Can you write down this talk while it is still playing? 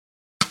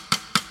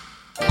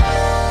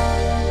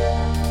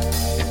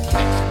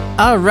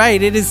All right,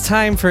 it is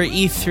time for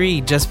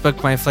E3. Just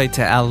booked my flight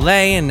to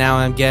LA, and now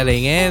I'm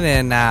getting in.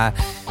 And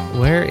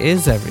where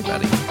is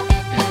everybody?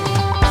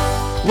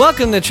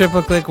 Welcome to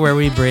Triple Click, where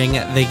we bring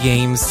the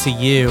games to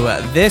you.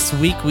 This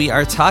week, we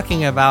are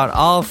talking about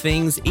all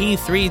things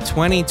E3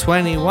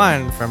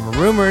 2021, from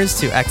rumors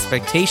to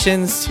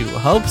expectations to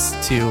hopes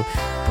to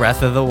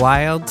Breath of the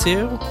Wild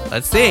to...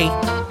 Let's see.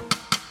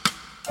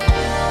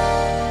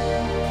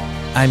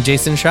 I'm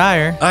Jason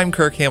Schreier. I'm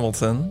Kirk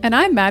Hamilton. And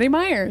I'm Maddie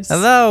Myers.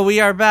 Hello,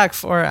 we are back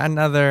for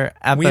another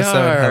episode.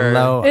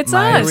 Hello, it's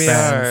my us.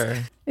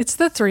 friends. It's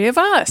the three of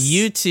us.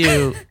 You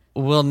two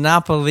will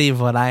not believe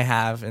what I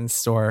have in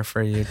store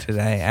for you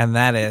today, and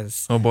that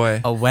is Oh boy,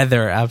 a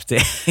weather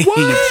update.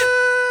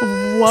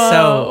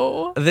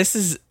 Whoa.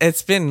 So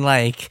it's been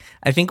like,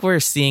 I think we're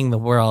seeing the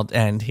world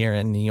end here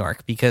in New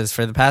York, because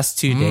for the past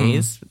 2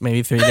 days,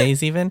 maybe 3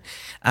 days even,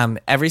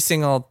 every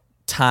single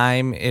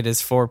time it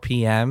is 4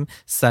 p.m.,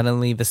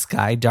 suddenly the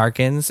sky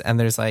darkens and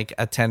there's like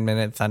a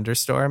 10-minute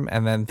thunderstorm,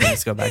 and then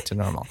things go back to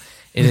normal.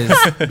 It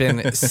has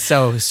been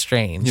so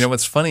strange. You know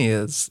what's funny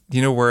is,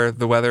 you know where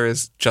the weather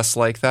is just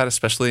like that,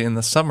 especially in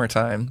the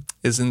summertime,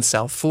 is in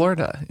South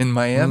Florida, in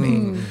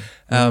Miami.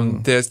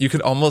 You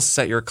could almost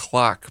set your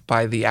clock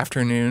by the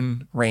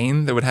afternoon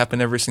rain that would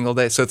happen every single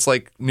day. So it's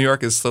like New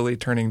York is slowly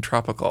turning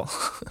tropical.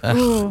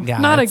 Ooh,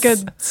 not a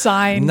good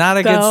sign. Not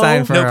a good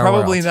sign for No, our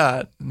probably world.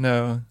 not.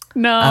 No.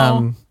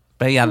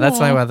 But yeah, that's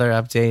my weather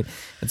update.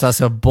 It's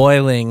also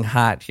boiling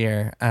hot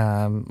here,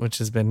 which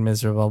has been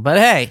miserable. But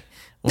hey,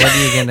 what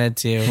are you going to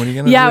do? What are you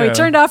going to do? We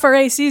turned off our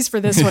ACs for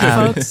this one,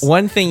 folks.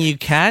 One thing you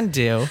can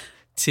do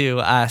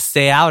to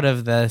stay out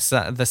of the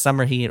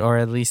summer heat, or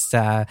at least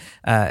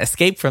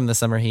escape from the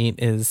summer heat,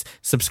 is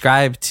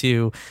subscribe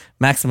to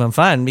Maximum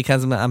Fun.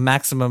 Become a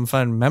Maximum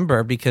Fun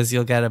member, because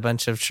you'll get a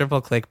bunch of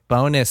Triple Click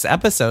bonus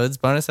episodes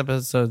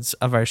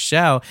of our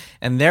show,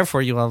 and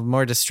therefore you'll have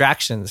more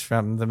distractions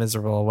from the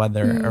miserable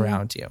weather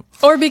around you.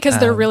 Or because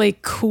they're really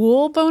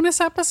cool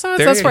bonus episodes.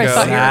 There That's you where go. I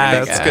thought you were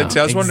going to That's go. good too.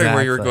 I was wondering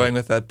where you were Exactly. going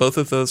with that. Both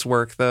of those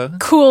work though.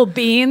 Cool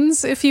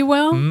beans, if you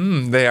will.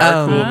 They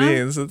are cool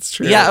beans. It's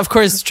true. Yeah, of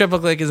course, Triple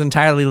Click is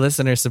entirely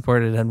listener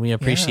supported, and we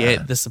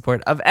appreciate the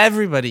support of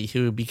everybody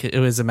who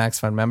is a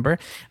Max Fun member.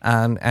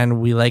 And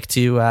we like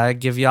to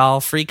give y'all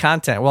free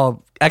content.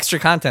 Well, extra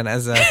content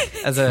as a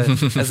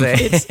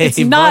It's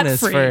a not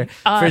bonus free.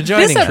 for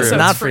joining this us. episode's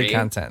Not free free.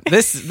 content.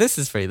 This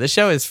is free. The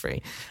show is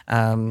free,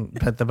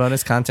 but the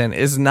bonus content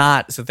is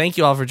not. So thank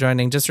you all for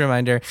joining. Just a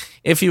reminder: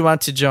 if you want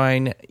to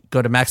join,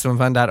 go to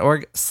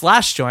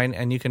maximumfun.org/join,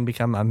 and you can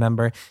become a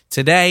member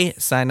today.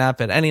 Sign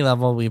up at any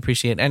level. We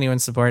appreciate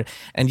anyone's support,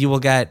 and you will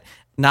get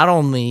not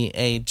only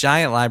a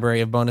giant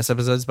library of bonus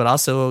episodes, but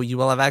also you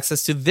will have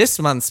access to this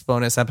month's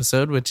bonus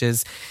episode, which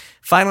is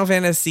Final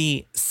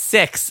Fantasy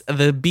VI,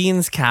 the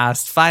Beans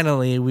Cast.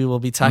 Finally, we will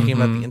be talking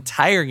about the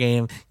entire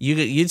game.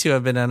 You two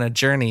have been on a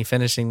journey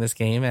finishing this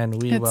game,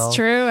 and It's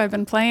true. I've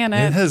been playing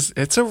it.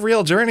 It's a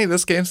real journey.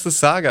 This game's the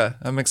saga.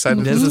 I'm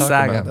excited It is to a talk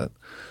saga. about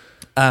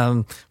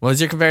it. What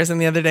was your comparison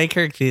the other day,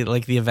 Kirk?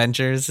 The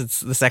Avengers. It's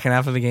the second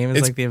half of the game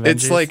is like the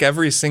Avengers. It's like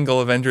every single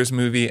Avengers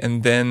movie,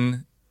 and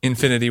then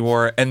Infinity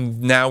War,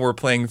 and now we're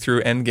playing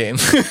through Endgame.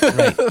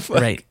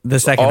 right. The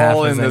second half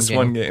all is in this Endgame.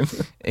 one game.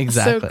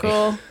 Exactly. So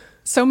cool.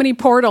 So many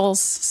portals.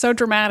 So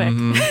dramatic.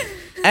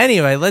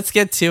 Anyway, let's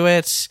get to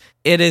it.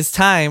 It is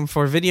time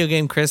for Video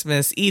Game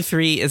Christmas.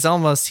 E3 is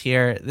almost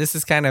here. This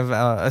is kind of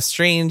a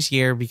strange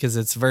year because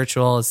it's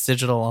virtual, it's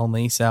digital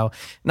only, so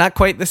not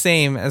quite the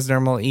same as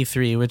normal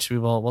E3, which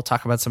we'll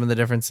talk about some of the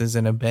differences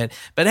in a bit.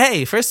 But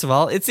hey, first of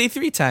all, it's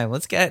E3 time.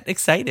 Let's get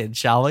excited,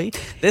 shall we?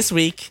 This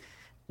week,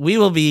 we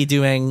will be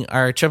doing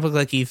our Triple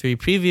Click E3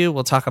 preview.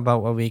 We'll talk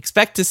about what we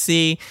expect to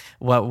see,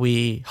 what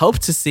we hope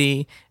to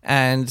see,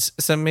 and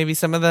some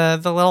of the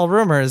little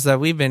rumors that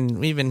we've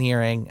been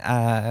hearing.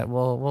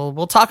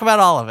 We'll talk about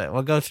all of it.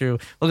 We'll go through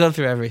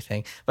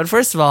everything. But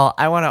first of all,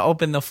 I want to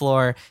open the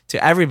floor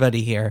to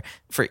everybody here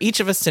for each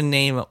of us to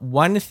name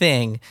one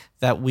thing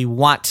that we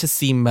want to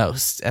see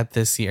most at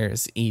this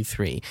year's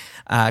E3.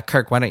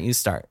 Kirk, why don't you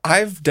start?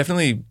 I've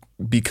definitely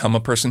become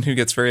a person who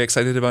gets very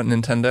excited about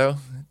Nintendo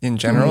in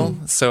general.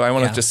 So I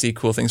want to just see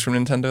cool things from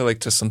Nintendo,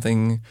 like just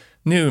something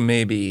new,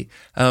 maybe.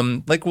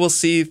 Like we'll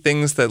see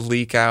things that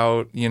leak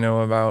out,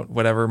 about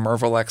whatever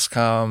Marvel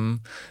XCOM,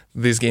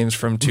 these games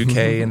from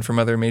 2K and from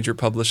other major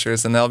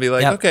publishers. And they'll be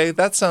like, okay,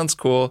 that sounds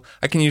cool.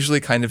 I can usually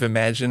kind of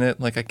imagine it.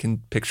 Like I can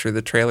picture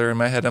the trailer in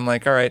my head. I'm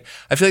like, all right.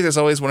 I feel like there's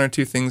always one or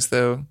two things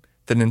though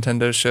that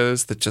Nintendo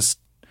shows that just,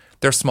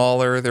 they're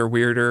smaller, they're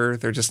weirder,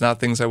 they're just not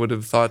things I would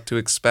have thought to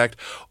expect.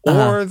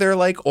 Or they're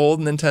like old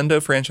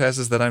Nintendo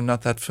franchises that I'm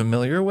not that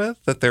familiar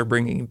with, that they're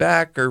bringing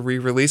back or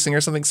re-releasing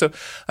or something. So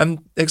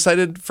I'm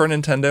excited for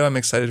Nintendo. I'm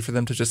excited for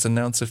them to just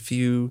announce a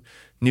few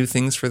new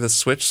things for the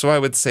Switch. So I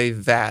would say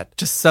that.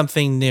 Just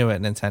something new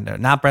at Nintendo.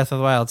 Not Breath of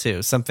the Wild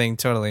 2, something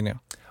totally new.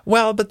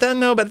 Well, but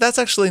that's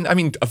actually,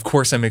 of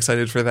course I'm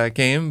excited for that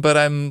game, but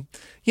I'm,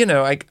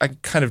 I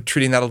kind of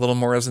treating that a little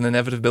more as an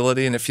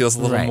inevitability, and it feels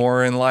a little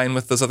more in line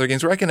with those other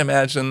games where I can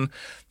imagine,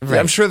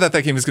 I'm sure that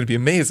game is going to be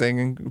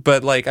amazing,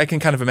 but like I can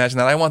kind of imagine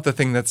that I want the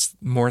thing that's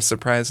more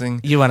surprising.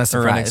 You want a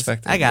surprise. Or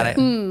unexpected. I got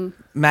it.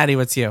 Maddie,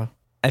 what's you?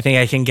 I think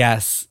I can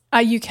guess.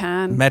 You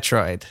can.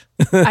 Metroid.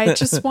 I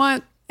just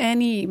want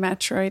any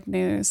Metroid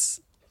news.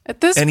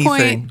 At this Anything.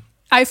 point,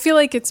 I feel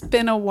like it's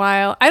been a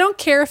while. I don't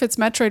care if it's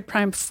Metroid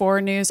Prime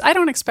 4 news. I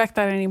don't expect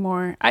that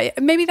anymore.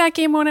 Maybe that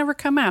game won't ever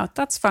come out.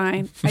 That's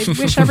fine. I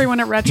wish everyone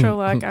at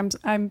RetroLug.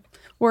 I'm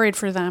worried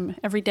for them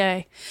every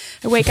day.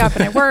 I wake up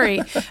and I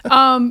worry.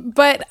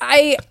 But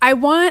I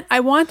want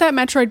that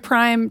Metroid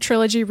Prime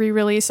trilogy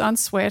re-release on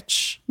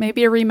Switch.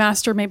 Maybe a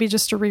remaster, maybe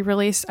just a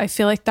re-release. I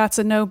feel like that's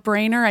a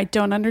no-brainer. I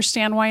don't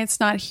understand why it's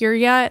not here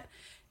yet.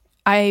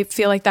 I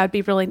feel like that'd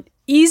be really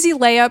easy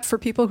layup for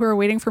people who are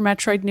waiting for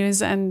Metroid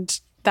news, and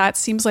that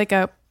seems like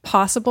a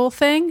possible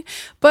thing.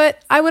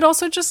 But I would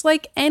also just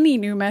like any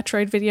new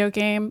Metroid video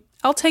game.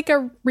 I'll take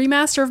a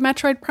remaster of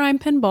Metroid Prime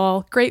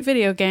Pinball. Great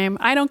video game.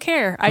 I don't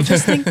care. I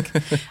just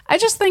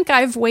think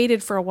I've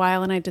waited for a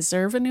while and I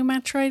deserve a new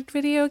Metroid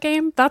video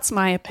game. That's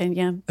my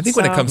opinion. I think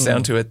when it comes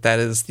down to it, that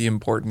is the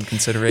important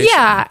consideration.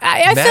 Yeah,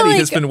 I Maddie feel like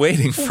has been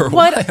waiting for a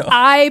what while.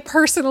 I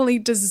personally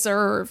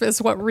deserve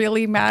is what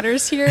really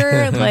matters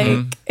here.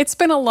 Like, it's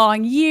been a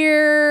long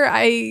year.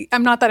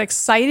 I'm not that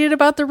excited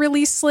about the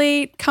release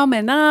slate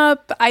coming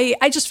up.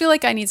 I just feel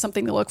like I need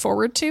something to look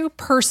forward to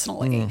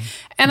personally.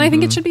 And I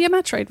think it should be a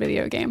Metroid video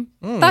game.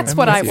 That's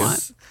what I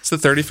want. It's the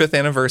 35th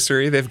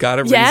anniversary. They've got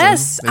a reason.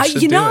 Yes.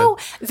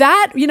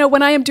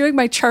 When I am doing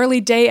my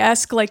Charlie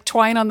Day-esque like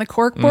twine on the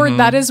corkboard,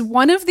 that is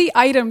one of the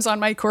items on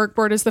my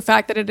corkboard is the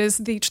fact that it is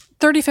the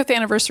 35th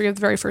anniversary of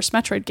the very first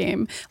Metroid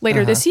game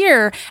later this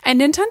year. And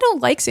Nintendo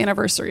likes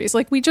anniversaries.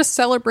 Like, we just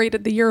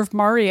celebrated the year of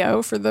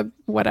Mario for the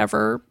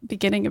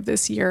beginning of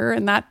this year,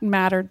 and that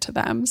mattered to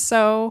them.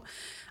 So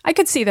I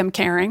could see them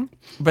caring.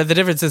 But the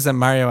difference is that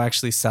Mario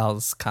actually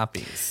sells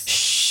copies.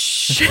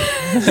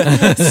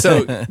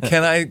 So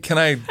can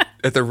I,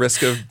 at the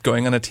risk of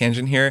going on a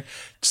tangent here,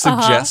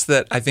 suggest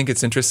that I think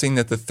it's interesting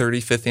that the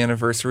 35th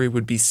anniversary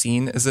would be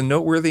seen as a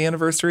noteworthy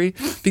anniversary,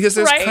 because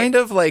there's kind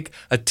of like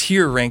a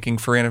tier ranking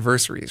for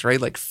anniversaries,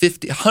 right? Like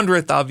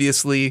 100th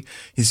obviously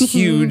is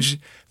huge,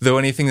 though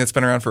anything that's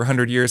been around for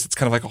 100 years, it's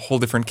kind of like a whole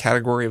different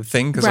category of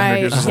thing, because 100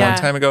 years is a long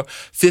time ago.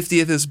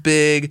 50th is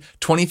big.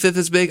 25th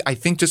is big. I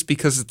think just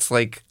because it's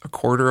like a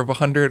quarter of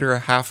 100 or a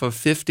half of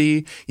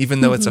 50, even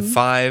though it's a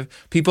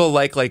 5. People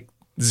like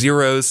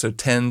zeros, so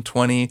 10,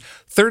 20.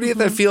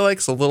 30th I feel like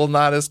is a little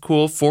not as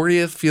cool.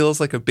 40th feels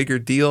like a bigger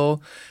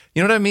deal.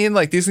 You know what I mean?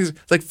 Like these things,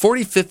 like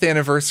 45th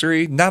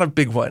anniversary, not a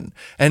big one.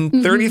 And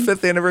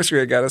 35th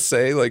anniversary, I gotta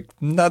say, like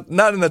not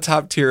in the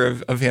top tier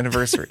of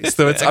anniversaries.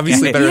 So it's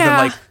obviously better than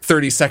like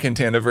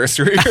 32nd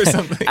anniversary or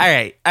something. All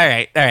right.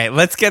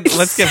 Let's get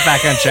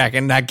back on track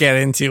and not get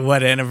into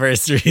what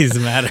anniversaries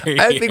matter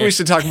here. I think we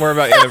should talk more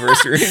about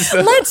anniversaries.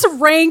 Let's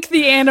rank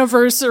the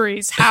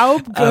anniversaries. How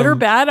good or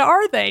bad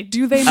are they?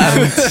 Do they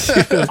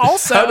matter?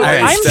 Also,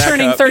 I'm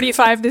turning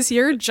 35 this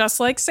year,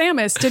 just like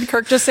Samus. Did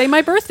Kirk just say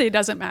my birthday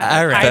doesn't matter?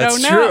 All right.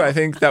 That's true. I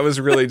think that was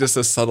really just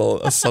a subtle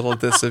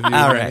diss of you.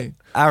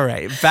 All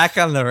right. Back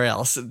on the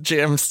rails.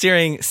 I'm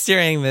steering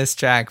this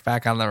track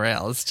back on the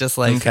rails, just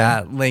like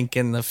Link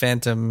in the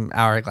Phantom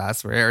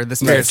Hourglass, or the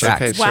Spirit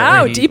Tracks. Okay,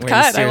 wow, deep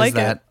cut. I like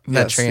that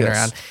train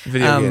around.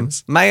 Video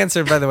games. My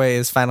answer, by the way,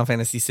 is Final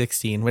Fantasy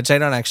 16, which I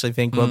don't actually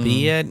think will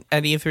be at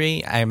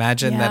E3. I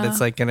imagine that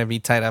it's like going to be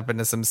tied up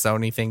into some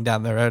Sony thing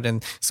down the road,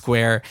 and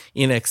Square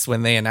Enix,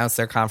 when they announced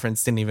their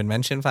conference, didn't even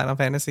mention Final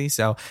Fantasy.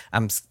 So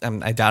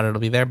I doubt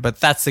it'll be there, but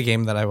that's the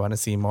game that I want to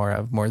see more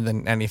of, more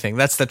than anything.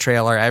 That's the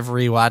trailer I've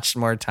rewatched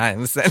more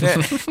times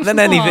than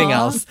anything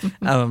else.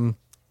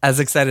 As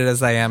excited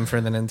as I am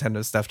for the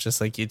Nintendo stuff, just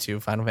like you two,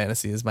 Final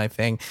Fantasy is my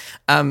thing.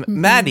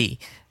 Maddie,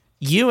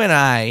 you and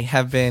I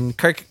have been,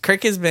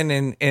 Kirk has been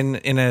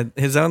in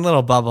his own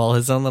little bubble,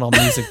 his own little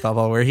music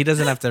bubble, where he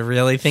doesn't have to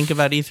really think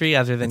about E3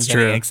 other than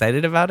getting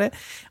excited about it.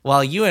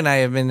 While you and I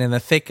have been in the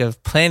thick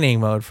of planning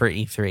mode for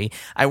E3.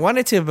 I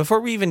wanted to, before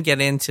we even get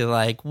into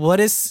like, what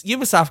is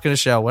Ubisoft going to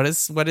show? What is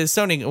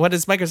Sony, what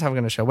is Microsoft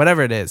going to show?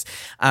 Whatever it is.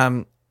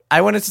 I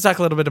wanted to talk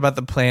a little bit about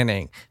the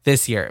planning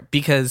this year,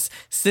 because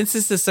since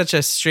this is such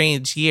a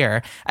strange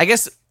year, I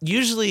guess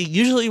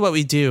usually what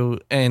we do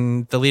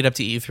in the lead up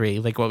to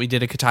E3, like what we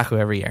did at Kotaku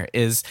every year,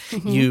 is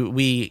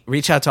we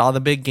reach out to all the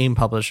big game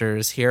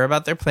publishers, hear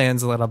about their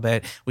plans a little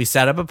bit. We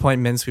set up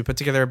appointments. We put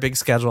together a big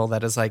schedule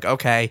that is like,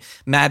 okay,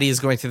 Maddie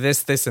is going to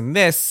this, and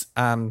this.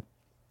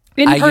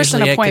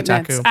 In-person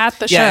appointments at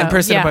the show. Yeah,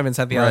 in-person appointments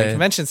at the LA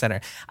Convention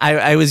Center.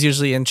 I was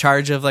usually in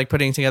charge of like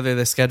putting together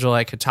the schedule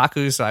at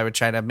Kotaku, so I would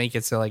try to make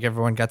it so like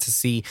everyone got to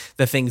see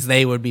the things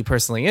they would be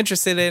personally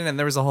interested in, and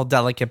there was a whole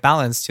delicate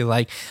balance to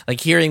like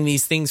hearing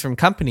these things from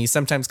companies.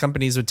 Sometimes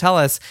companies would tell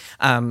us,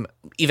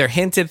 either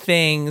hinted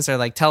things or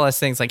like tell us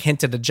things, like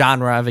hinted a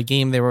genre of a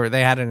game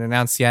they hadn't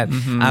announced yet.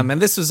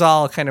 And this was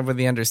all kind of with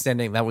the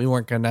understanding that we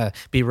weren't going to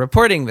be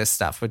reporting this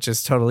stuff, which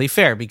is totally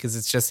fair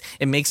because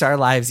it makes our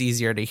lives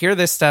easier to hear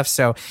this stuff.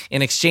 So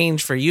in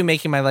exchange for you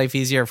making my life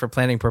easier for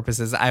planning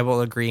purposes, I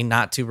will agree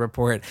not to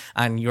report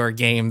on your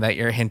game that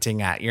you're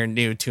hinting at, your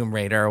new Tomb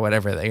Raider or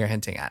whatever that you're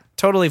hinting at.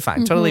 Totally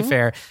fine. Totally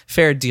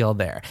fair deal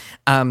there.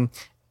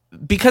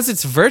 Because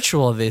it's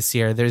virtual this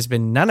year, there's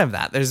been none of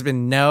that. There's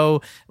been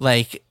no,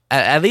 like,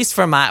 at least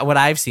from what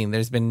I've seen,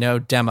 there's been no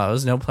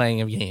demos, no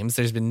playing of games.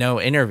 There's been no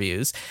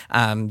interviews.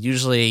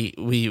 Usually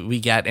we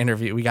got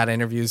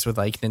interviews with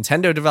like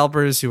Nintendo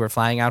developers who were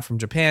flying out from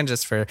Japan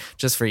just for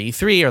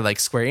E3, or like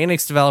Square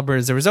Enix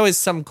developers. There was always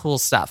some cool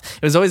stuff.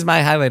 It was always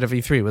my highlight of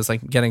E3 was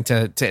like getting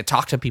to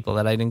talk to people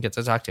that I didn't get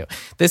to talk to.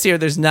 This year,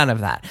 there's none of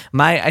that.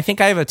 I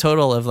think I have a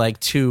total of like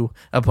 2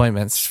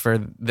 appointments for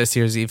this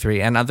year's E3.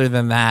 And other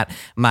than that,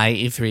 my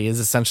E3 is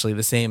essentially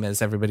the same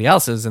as everybody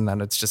else's. And then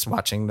it's just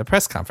watching the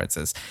press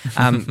conferences.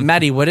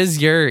 Maddie, what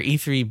has your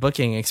E3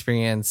 booking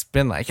experience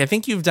been like? I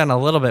think you've done a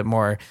little bit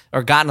more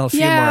or gotten a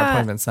few more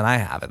appointments than I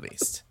have, at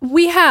least.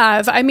 We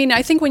have. I mean,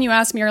 I think when you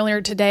asked me earlier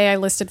today, I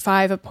listed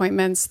 5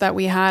 appointments that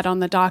we had on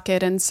the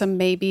docket and some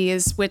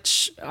maybes,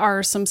 which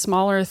are some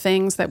smaller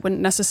things that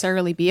wouldn't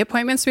necessarily be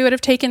appointments we would have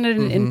taken at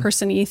an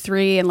in-person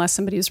E3 unless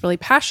somebody was really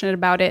passionate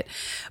about it.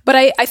 But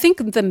I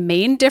think the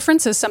main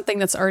difference is something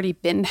that's already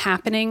been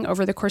happening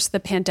over the course of the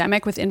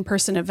pandemic with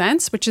in-person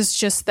events, which is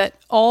just that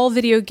all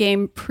video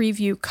game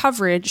preview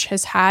coverage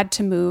has had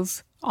to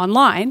move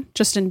online,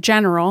 just in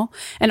general.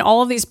 And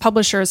all of these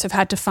publishers have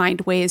had to find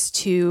ways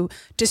to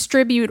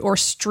distribute or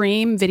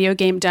stream video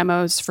game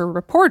demos for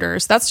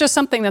reporters. That's just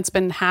something that's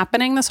been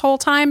happening this whole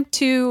time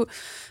to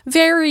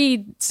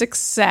varied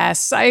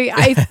success.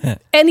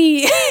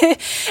 Any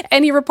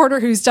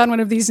reporter who's done one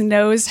of these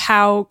knows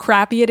how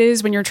crappy it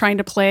is when you're trying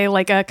to play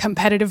like a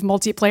competitive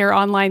multiplayer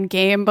online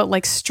game, but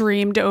like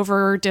streamed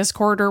over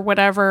Discord or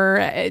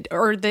whatever,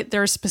 or that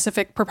there's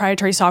specific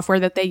proprietary software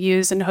that they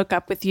use and hook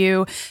up with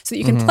you so that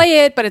you can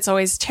play it, but it's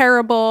always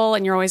terrible.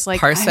 And you're always like,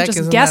 Parsec, I'm just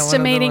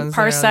guesstimating.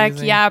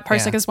 Parsec. Yeah,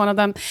 Parsec is one of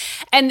them.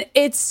 And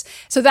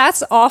so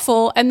that's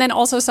awful. And then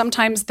also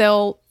sometimes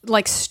they'll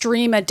like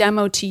stream a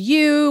demo to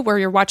you where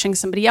you're watching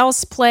somebody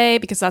else play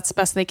because that's the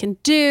best they can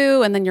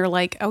do. And then you're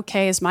like,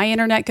 okay, is my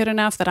internet good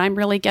enough that I'm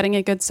really getting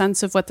a good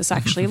sense of what this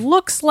actually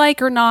looks like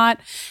or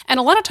not? And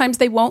a lot of times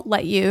they won't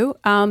let you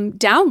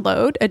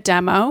download a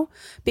demo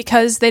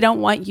because they don't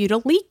want you to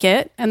leak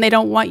it and they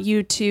don't want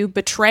you to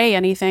betray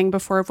anything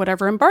before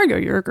whatever embargo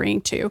you're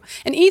agreeing to.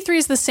 And E3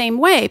 is the same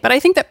way. But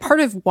I think that part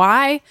of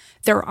why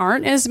there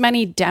aren't as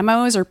many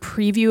demos or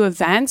preview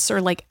events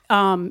or like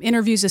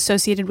interviews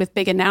associated with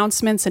big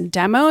announcements and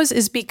demos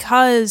is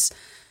because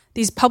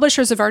these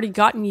publishers have already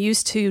gotten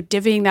used to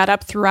divvying that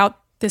up throughout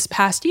this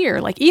past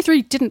year. Like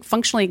E3 didn't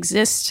functionally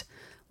exist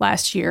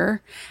last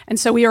year. And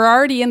so we are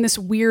already in this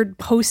weird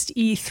post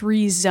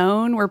E3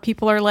 zone where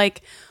people are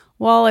like,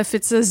 well, if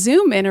it's a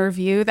Zoom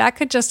interview, that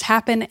could just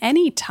happen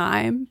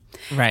anytime.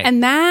 Right.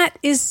 And that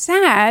is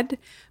sad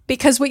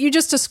because what you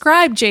just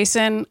described,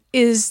 Jason,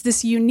 is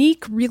this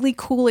unique, really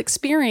cool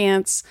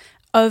experience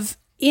of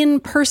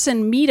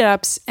in-person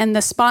meetups and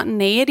the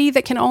spontaneity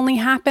that can only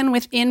happen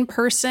with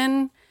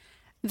in-person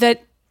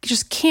that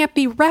just can't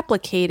be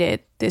replicated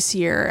this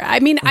year. I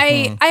mean,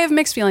 I have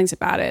mixed feelings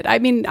about it. I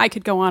mean, I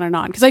could go on and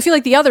on because I feel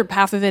like the other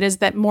half of it is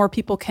that more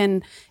people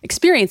can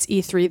experience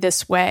E3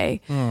 this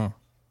way,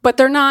 but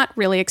they're not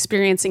really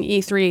experiencing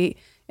E3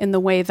 in the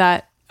way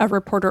that a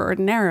reporter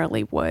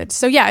ordinarily would.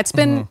 So yeah, it's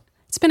been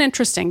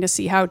interesting to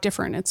see how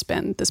different it's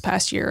been this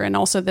past year and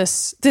also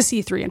this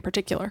E3 in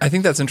particular. I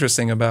think that's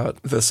interesting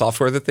about the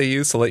software that they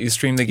use to let you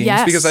stream the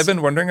games because I've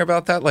been wondering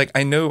about that. Like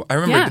I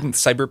remember didn't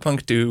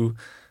Cyberpunk do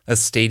a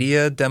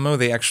Stadia demo?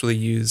 They actually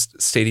used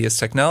Stadia's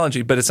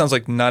technology, but it sounds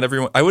like not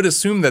everyone. I would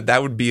assume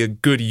that would be a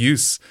good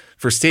use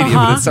for Stadia,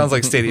 but it sounds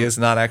like Stadia is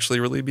not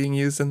actually really being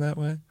used in that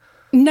way.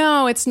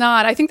 No, it's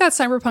not. I think that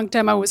Cyberpunk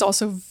demo was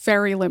also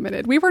very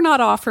limited. We were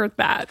not offered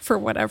that for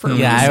whatever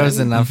reason. Yeah, I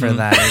wasn't up for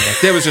that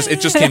either. It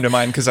just came to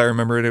mind because I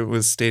remembered it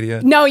was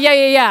Stadia. No,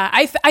 yeah.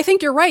 I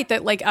think you're right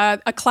that like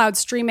a cloud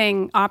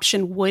streaming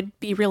option would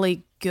be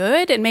really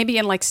good, and maybe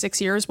in like 6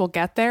 years we'll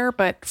get there.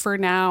 But for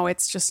now,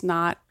 it's just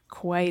not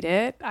quite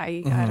it.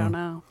 I don't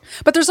know.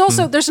 But there's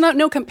also there's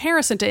no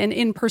comparison to an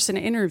in-person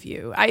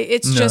interview.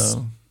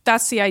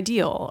 That's the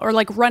ideal. Or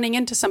like running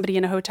into somebody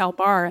in a hotel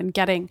bar and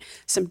getting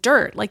some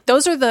dirt. Like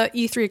those are the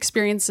E3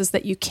 experiences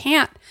that you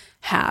can't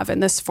have in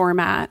this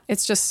format.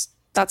 It's just,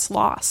 that's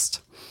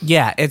lost.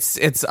 Yeah,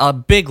 it's a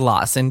big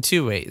loss in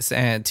 2 ways.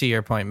 And to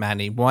your point,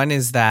 Maddie, one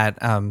is that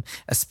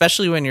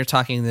especially when you're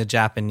talking to the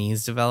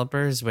Japanese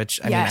developers, which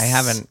I mean, I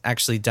haven't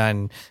actually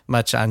done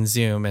much on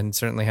Zoom, and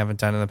certainly haven't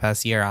done in the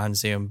past year on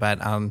Zoom. But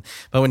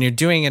when you're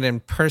doing it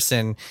in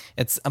person,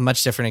 it's a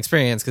much different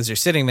experience because you're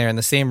sitting there in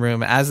the same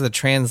room as the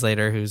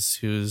translator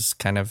who's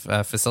kind of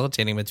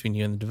facilitating between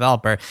you and the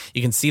developer.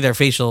 You can see their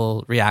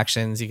facial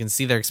reactions, you can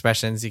see their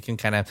expressions, you can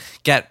kind of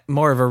get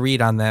more of a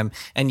read on them,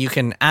 and you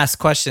can ask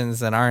questions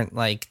that aren't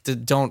like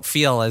like don't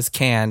feel as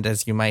canned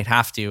as you might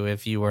have to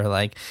if you were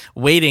like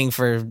waiting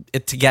for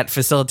it to get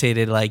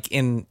facilitated like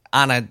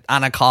on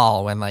a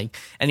call when like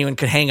anyone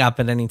could hang up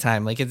at any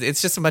time. Like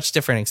it's just a much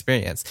different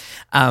experience.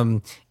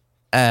 And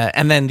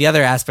then the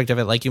other aspect of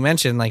it, like you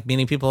mentioned, like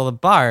meeting people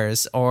at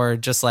bars or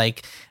just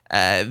like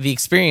the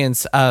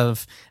experience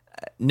of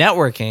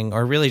networking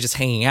or really just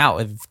hanging out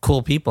with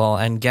cool people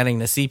and getting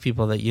to see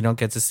people that you don't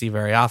get to see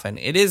very often.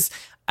 It is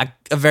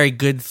a very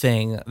good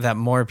thing that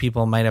more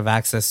people might have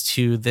access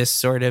to this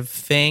sort of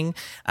thing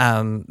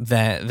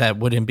that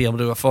wouldn't be able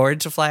to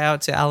afford to fly out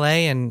to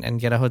LA and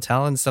get a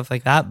hotel and stuff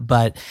like that.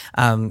 But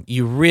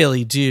you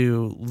really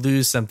do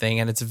lose something,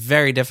 and it's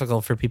very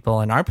difficult for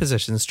people in our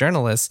positions,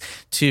 journalists,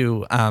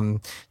 to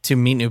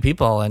meet new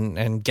people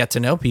and get to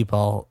know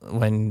people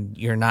when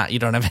you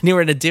don't have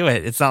anywhere to do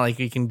it. It's not like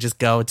you can just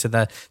go to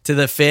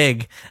the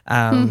Fig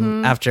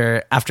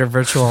after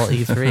virtual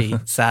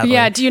E3. Sadly,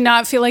 yeah. Do you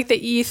not feel like the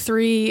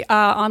E3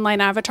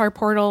 online avatar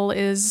portal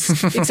is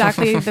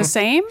exactly the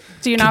same?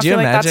 Do you not feel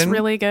like that's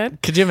really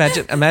good? Could you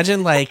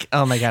imagine like,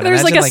 oh my God,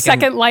 there's like a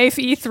Second Life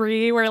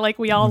E3 where like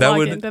we all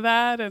log into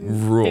that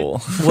and rule.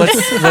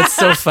 What's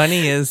so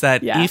funny is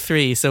that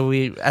E3, so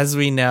as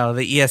we know,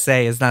 the ESA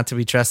is not to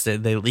be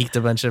trusted. They leaked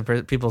a bunch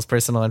of people's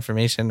personal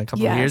information a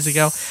couple of years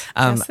ago.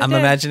 I'm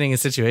imagining a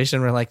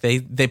situation where like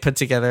they put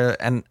together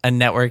a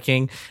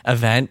networking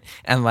event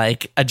and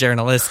like a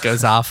journalist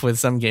goes off with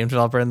some game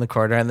developer in the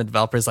corner and the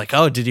developer's like,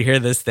 oh, did you hear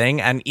this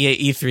thing? And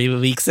E3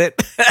 leaks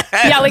it.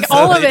 Yeah, like so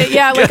all of it.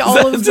 Yeah, like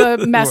all of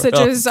the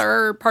messages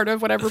are part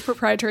of whatever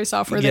proprietary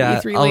software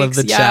that E3 all leaks.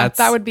 Of the chats,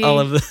 that would be all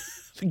of the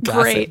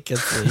great.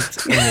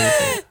 Gets leaked.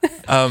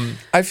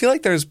 I feel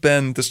like there's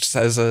been, this just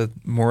as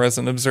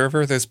an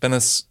observer, there's been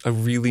a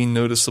really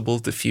noticeable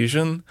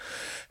diffusion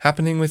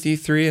happening with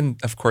E3.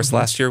 And of course,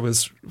 last year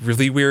was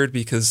really weird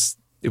because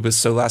it was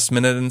so last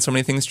minute and so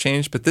many things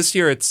changed. But this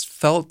year it's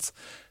felt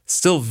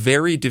still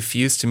very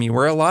diffuse to me,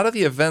 where a lot of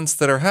the events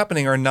that are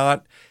happening are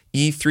not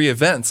E3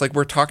 events. Like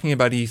we're talking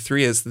about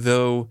E3 as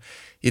though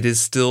it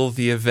is still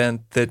the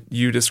event that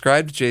you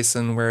described,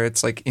 Jason, where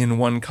it's like in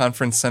one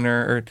conference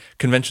center or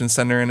convention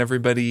center and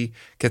everybody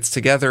gets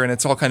together and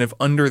it's all kind of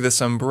under this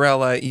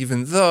umbrella,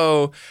 even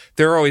though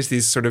there are always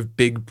these sort of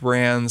big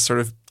brands sort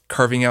of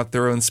carving out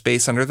their own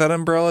space under that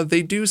umbrella.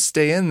 They do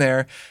stay in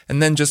there.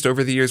 And then just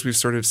over the years, we've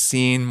sort of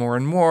seen more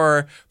and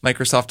more.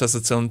 Microsoft does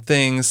its own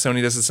thing.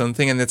 Sony does its own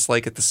thing. And it's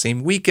like at the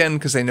same weekend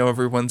because they know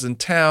everyone's in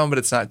town, but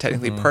it's not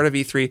technically part of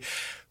E3.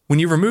 When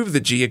you remove the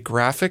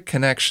geographic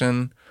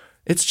connection,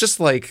 it's just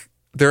like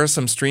there are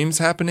some streams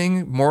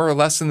happening more or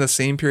less in the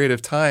same period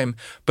of time,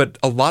 but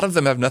a lot of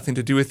them have nothing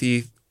to do with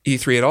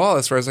E3 at all,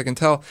 as far as I can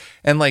tell.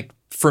 And like,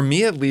 for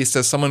me, at least,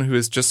 as someone who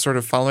is just sort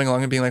of following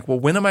along and being like, well,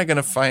 when am I going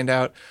to find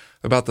out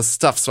about the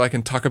stuff so I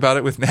can talk about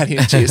it with Maddie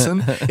and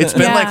Jason? It's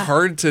been like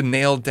hard to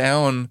nail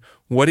down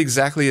what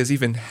exactly is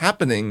even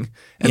happening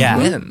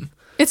and when.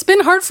 It's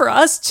been hard for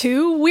us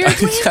too,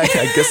 weirdly.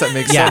 I guess that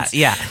makes sense.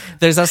 Yeah.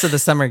 There's also the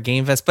Summer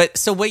Game Fest. But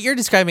so what you're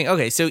describing,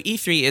 okay, so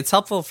E3, it's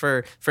helpful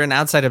for an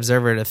outside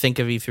observer to think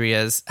of E3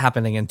 as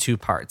happening in two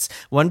parts.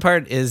 One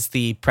part is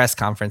the press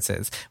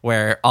conferences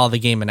where all the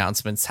game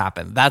announcements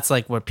happen. That's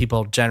like what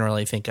people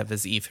generally think of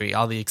as E3,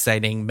 all the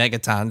exciting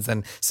megatons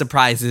and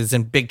surprises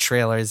and big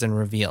trailers and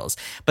reveals.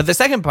 But the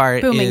second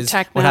part is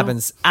what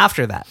happens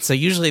after that. So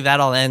usually that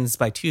all ends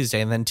by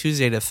Tuesday, and then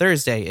Tuesday to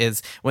Thursday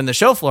is when the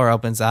show floor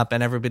opens up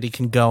and everybody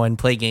can go and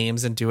play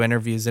games and do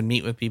interviews and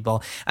meet with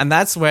people. And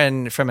that's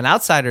when, from an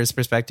outsider's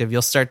perspective,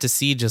 you'll start to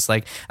see just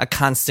like a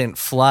constant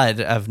flood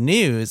of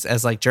news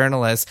as like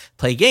journalists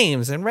play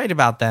games and write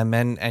about them,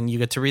 and you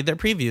get to read their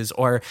previews,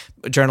 or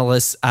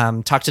journalists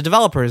talk to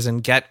developers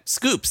and get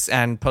scoops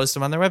and post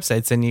them on their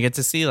websites, and you get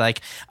to see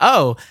like,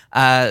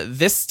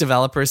 this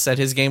developer said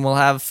his game will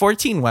have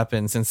 14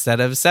 weapons instead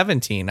of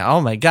 17. Oh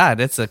my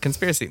God, it's a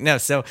conspiracy. No,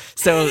 so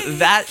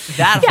that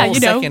whole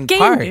second game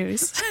part.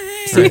 News.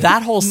 So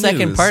that whole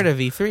second part of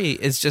E3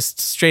 is just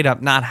straight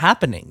up not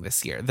happening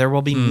this year. There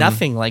will be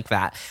nothing like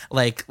that.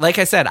 Like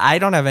I said, I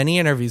don't have any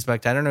interviews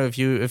booked. I don't know if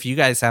you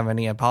guys have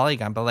any at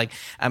Polygon, but like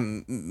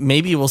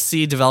maybe we'll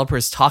see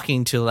developers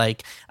talking to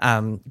like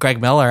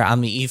Greg Miller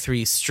on the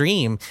E3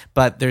 stream,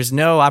 but there's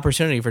no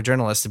opportunity for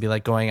journalists to be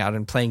like going out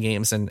and playing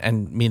games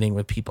and meeting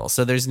with people.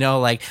 So there's no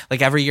like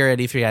every year at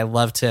E3, I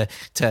love to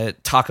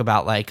talk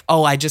about like,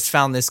 oh, I just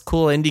found this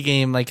cool indie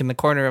game like in the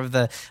corner of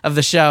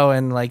the show,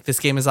 and like this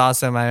game is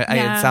awesome.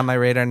 It's on my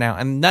radar now,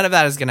 and none of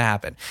that is going to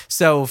happen.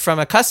 So from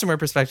a customer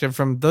perspective,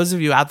 from those of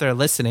you out there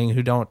listening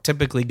who don't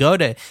typically go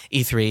to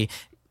E3,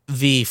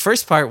 the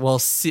first part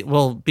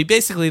will be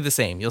basically the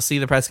same. You'll see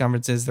the press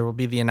conferences. There will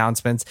be the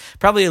announcements,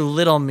 probably a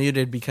little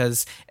muted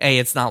because A,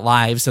 it's not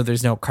live, so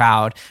there's no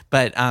crowd,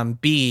 but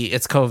B,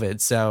 it's COVID,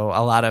 so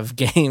a lot of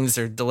games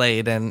are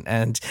delayed,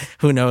 and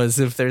who knows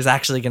if there's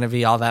actually going to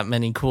be all that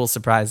many cool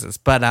surprises.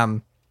 But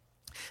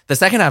the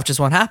second half just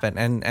won't happen,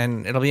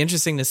 and it'll be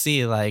interesting to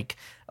see like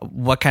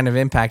what kind of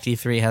impact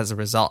E3 has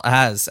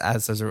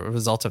as a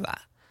result of that.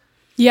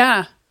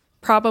 Yeah.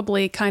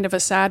 probably kind of a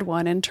sad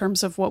one in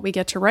terms of what we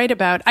get to write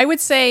about. I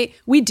would say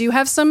we do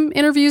have some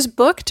interviews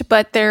booked,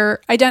 but they're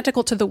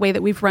identical to the way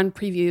that we've run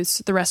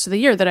previews the rest of the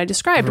year that I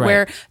described,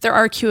 where there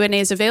are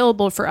Q&As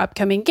available for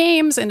upcoming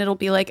games, and it'll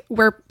be like,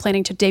 we're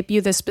planning to debut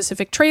this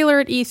specific trailer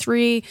at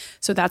E3,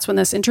 so that's when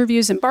this interview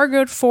is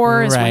embargoed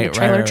for, is when the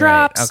trailer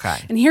drops.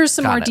 Okay. And here's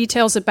some more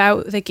details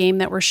about the game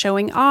that we're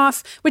showing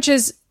off, which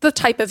is the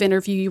type of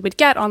interview you would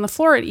get on the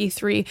floor at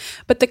E3.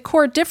 But the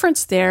core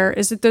difference there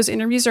is that those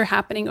interviews are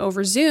happening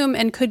over Zoom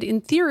and could,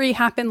 in theory,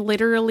 happen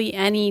literally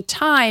any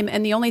time.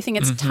 And the only thing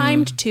it's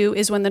timed to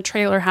is when the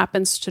trailer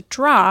happens to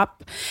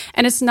drop.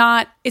 And it's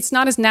not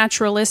as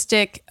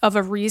naturalistic of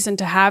a reason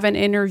to have an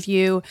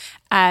interview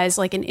as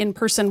like an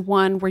in-person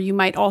one where you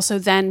might also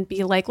then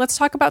be like, let's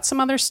talk about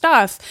some other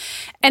stuff.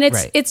 And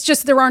it's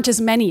just, there aren't as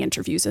many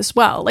interviews as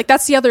well. Like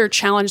that's the other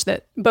challenge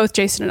that both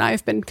Jason and I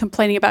have been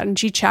complaining about in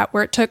GChat,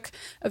 where it took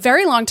a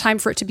very long time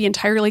for it to be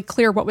entirely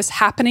clear what was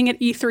happening at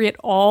E3 at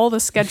all.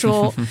 The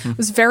schedule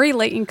was very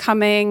late in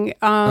coming.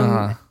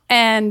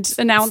 And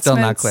announcements still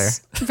not clear.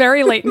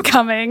 Very late in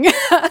coming.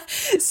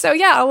 So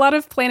yeah, a lot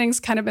of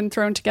planning's kind of been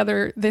thrown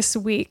together this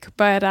week,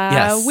 but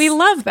we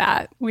love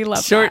that. We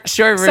love that.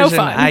 Short version. So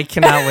fun. I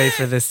cannot wait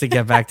for this to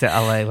get back to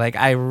LA. Like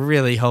I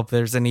really hope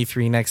there's an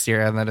E3 next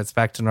year and that it's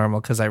back to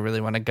normal, because I really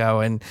want to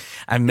go, and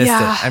I missed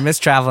it. I miss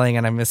traveling,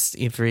 and I miss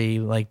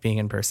E3 like being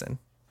in person.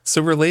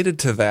 So related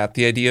to that,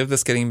 the idea of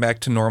this getting back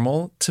to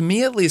normal, to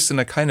me at least in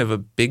a kind of a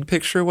big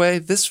picture way,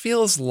 this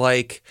feels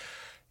like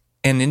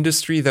an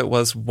industry that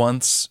was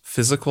once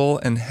physical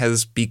and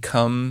has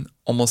become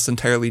almost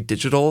entirely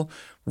digital,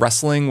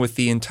 wrestling with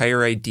the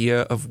entire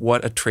idea of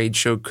what a trade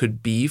show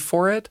could be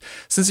for it.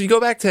 Since if you go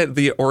back to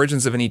the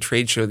origins of any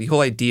trade show, the whole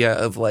idea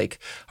of like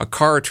a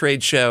car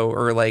trade show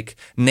or like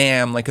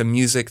NAMM, like a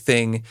music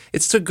thing,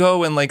 it's to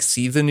go and like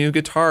see the new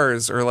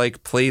guitars or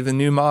like play the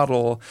new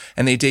model,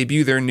 and they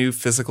debut their new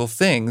physical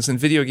things. And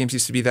video games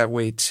used to be that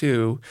way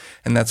too.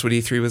 And that's what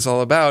E3 was all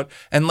about.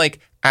 And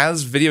like,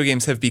 as video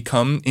games have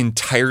become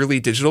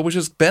entirely digital, which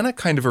has been a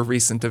kind of a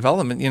recent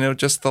development,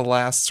 just the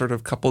last sort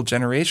of couple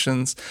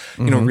generations,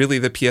 really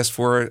the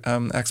PS4,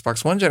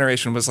 Xbox One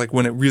generation was like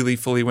when it really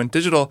fully went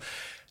digital.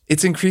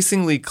 It's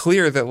increasingly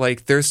clear that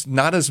like there's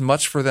not as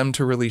much for them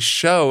to really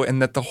show,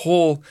 and that the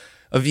whole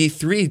of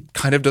E3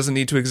 kind of doesn't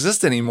need to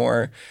exist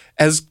anymore.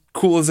 As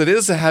cool as it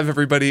is to have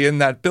everybody in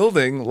that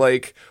building,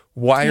 like,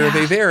 why are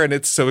they there? And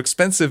it's so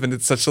expensive, and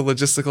it's such a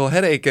logistical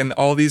headache. And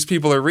all these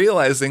people are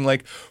realizing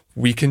like,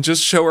 we can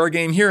just show our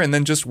game here and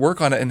then just work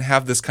on it and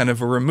have this kind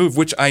of a remove,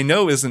 which I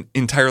know isn't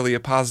entirely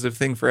a positive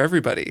thing for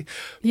everybody.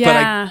 Yeah. But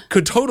I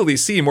could totally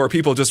see more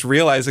people just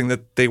realizing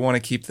that they want to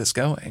keep this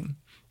going.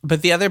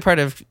 But the other part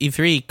of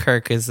E3,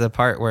 Kirk, is the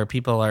part where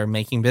people are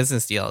making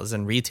business deals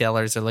and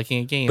retailers are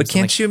looking at games. But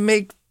can't you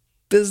make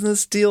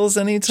business deals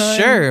anytime?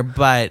 Sure,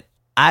 but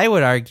I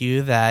would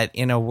argue that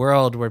in a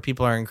world where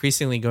people are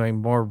increasingly going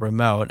more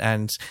remote,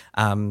 and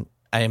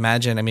I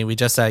imagine, we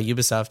just saw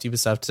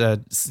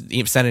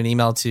Ubisoft sent an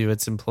email to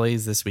its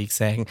employees this week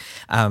saying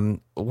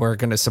we're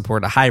going to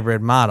support a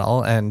hybrid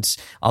model, and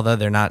although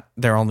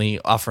they're only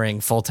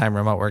offering full-time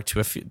remote work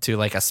to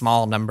like a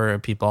small number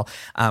of people,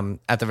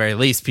 at the very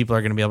least, people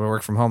are going to be able to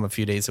work from home a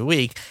few days a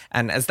week.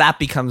 And as that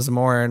becomes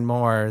more and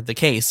more the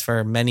case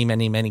for many,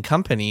 many, many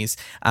companies,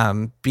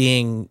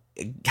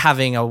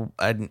 having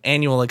an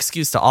annual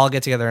excuse to all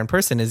get together in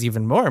person is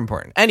even more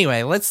important.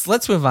 Anyway, let's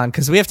move on,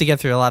 because we have to get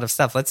through a lot of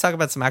stuff. Let's talk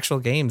about some actual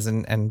games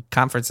and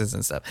conferences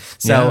and stuff.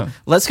 So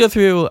let's go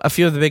through a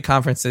few of the big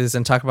conferences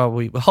and talk about what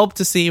we hope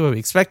to see, what we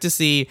expect to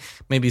see,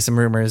 maybe some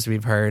rumors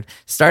we've heard.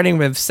 Starting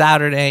with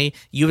Saturday,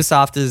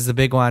 Ubisoft is the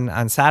big one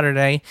on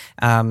Saturday.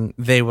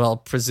 They will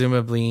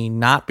presumably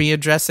not be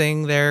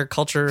addressing their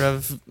culture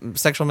of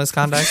sexual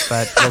misconduct,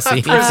 but we'll see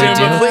if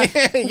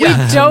they do.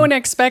 We don't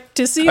expect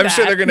to see that. I'm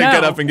sure they're going to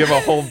get up and give a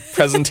whole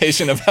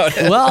presentation about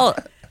it. Well,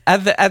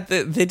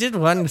 they did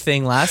one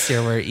thing last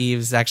year where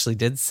Eves actually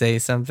did say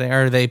something,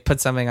 or they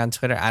put something on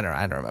Twitter. I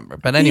don't remember.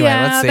 But anyway,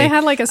 let's see. They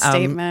had like a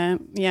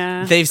statement.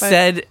 They've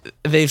said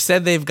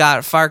they've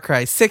got Far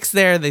Cry 6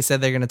 there. They said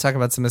they're going to talk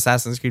about some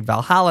Assassin's Creed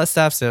Valhalla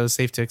stuff, so it's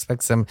safe to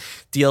expect some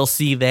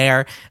DLC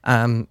there.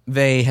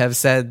 They have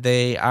said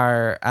they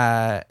are,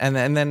 and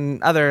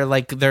then other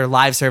like their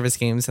live service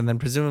games, and then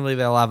presumably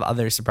they'll have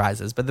other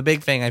surprises. But the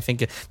big thing, I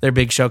think, their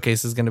big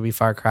showcase is going to be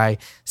Far Cry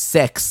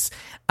 6.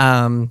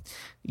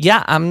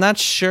 Yeah, I'm not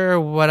sure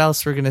what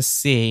else we're gonna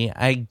see.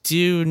 I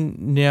do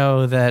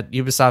know that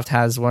Ubisoft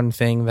has one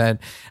thing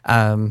that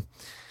I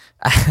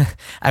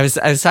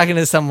was talking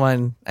to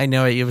someone I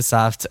know at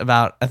Ubisoft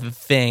about a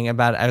thing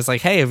about. I was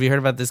like, "Hey, have you heard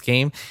about this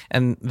game?"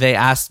 And they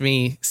asked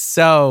me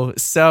so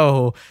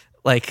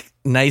like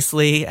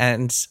nicely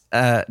and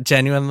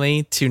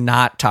genuinely to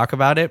not talk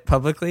about it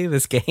publicly,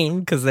 this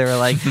game, because they were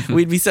like,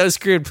 we'd be so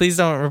screwed, please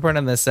don't report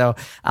on this. So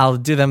I'll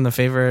do them the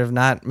favor of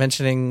not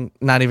mentioning,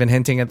 not even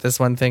hinting at this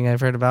one thing I've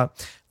heard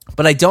about.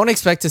 But I don't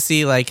expect to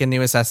see like a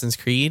new Assassin's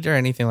Creed or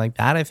anything like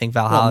that. I think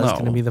Valhalla is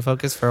going to be the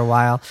focus for a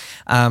while.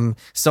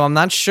 So I'm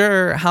not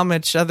sure how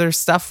much other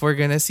stuff we're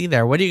going to see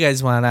there. What do you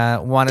guys want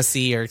to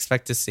see or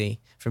expect to see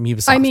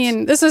Ubisoft. I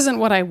mean, this isn't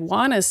what I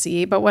want to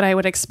see, but what I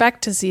would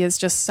expect to see is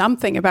just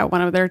something about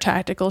one of their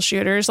tactical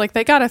shooters. Like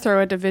they got to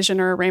throw a Division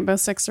or a Rainbow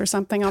Six or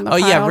something on the pile,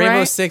 yeah, Rainbow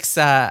right? Six.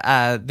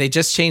 They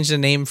just changed the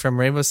name from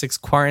Rainbow Six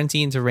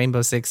Quarantine to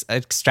Rainbow Six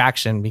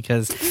Extraction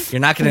because you're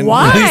not going to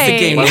Why? release the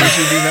game. Why would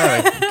you do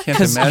that? I can't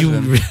Because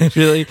imagine. you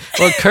really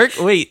well, Kirk.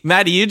 Wait,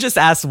 Maddie, you just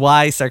asked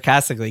why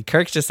sarcastically.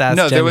 Kirk just asked.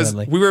 No,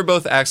 genuinely. we were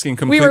both asking We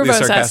completely were both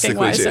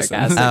sarcastically, asking why Jason.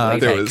 sarcastically. Oh,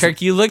 There okay. was-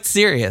 Kirk, you looked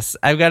serious.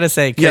 I've got to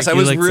say, Kirk, Yes, I you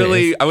was looked really,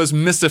 serious. I was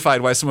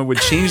mystified why someone would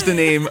change the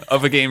name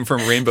of a game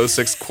from Rainbow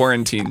Six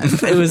Quarantine.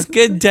 It was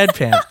good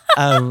deadpan.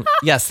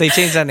 Yes, they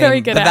changed that name,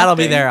 Very good but that'll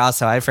be acting. there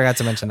also. I forgot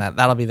to mention that.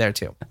 That'll be there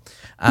too.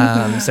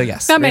 So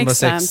yes, That Rainbow makes Six,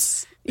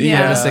 sense.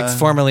 Yeah. Rainbow Six,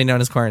 formerly known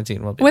as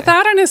Quarantine, will be there.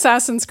 Without an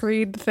Assassin's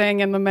Creed thing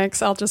in the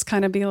mix, I'll just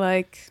kind of be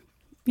like,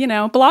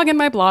 blogging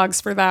my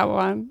blogs for that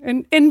one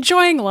and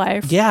enjoying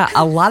life. Yeah,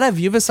 a lot of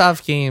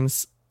Ubisoft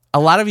games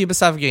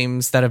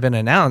that have been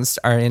announced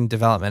are in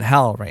development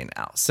hell right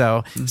now.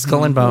 So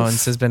Skull and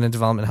Bones has been in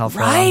development hell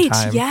for a long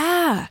time.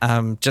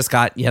 Yeah. Just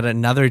got yet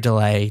another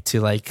delay to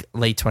like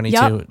late 22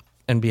 Yep.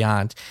 and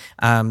beyond.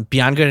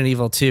 Beyond Good and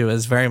Evil 2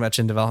 is very much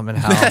in development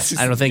hell.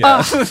 I don't think. I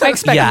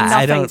expect Yeah,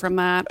 I nothing don't- from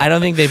that. I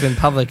don't think they've been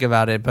public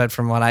about it, but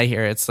from what I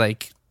hear, it's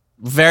like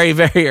very,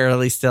 very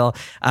early still.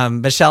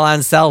 Michel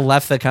Ancel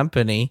left the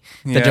company.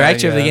 The Yeah,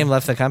 director of the yeah. game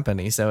left the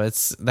company, so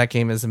that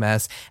game is a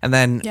mess. And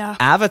then Yeah.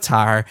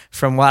 Avatar,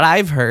 from what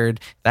I've heard,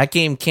 that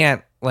game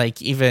can't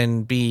like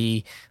even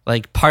be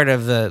like part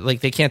of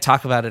they can't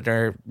talk about it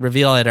or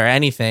reveal it or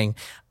anything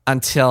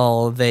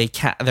until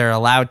they're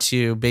allowed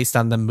to, based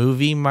on the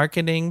movie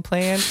marketing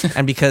plan.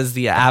 And because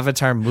the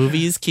Avatar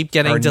movies keep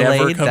getting Are never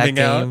delayed, that coming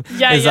out. game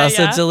Yeah, is yeah,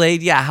 also yeah.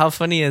 delayed. Yeah, how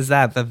funny is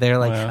that they're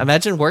like, Wow.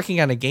 imagine working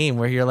on a game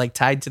where you're like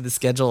tied to the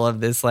schedule of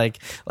this like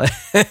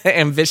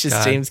ambitious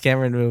God. James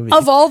Cameron movie.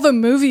 Of all the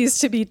movies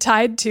to be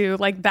tied to,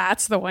 like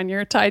that's the one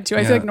you're tied to.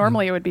 I feel Yeah. like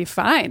normally it would be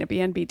fine. It'd be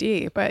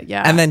NBD, but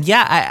yeah. And then,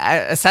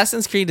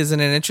 Assassin's Creed is in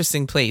an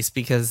interesting place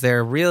because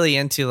they're really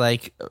into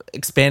like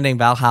expanding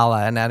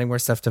Valhalla and adding more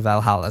stuff to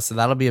Valhalla. So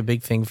that'll be a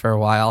big thing for a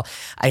while.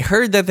 I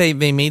heard that they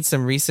made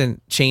some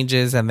recent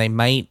changes and they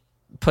might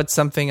put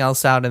something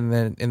else out in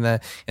the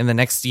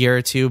next year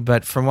or two.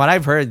 But from what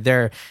I've heard,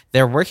 they're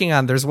working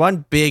on. There's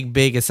one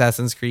big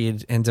Assassin's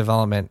Creed in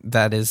development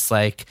that is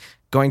like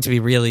going to be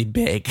really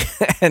big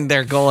and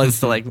their goal is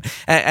to like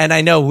and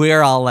I know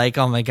we're all like,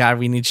 oh my god,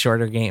 we need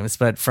shorter games,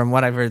 but from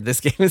what I've heard, this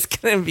game is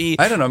going to be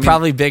I don't know, I mean,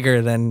 probably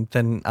bigger than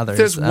others.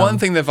 There's one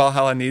thing that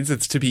Valhalla needs,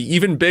 it's to be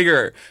even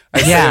bigger. I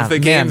Yeah, say of the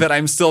game man. that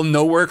I'm still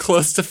nowhere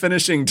close to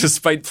finishing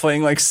despite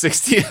playing like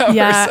 60 hours.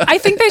 yeah, I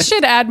think they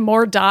should add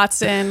more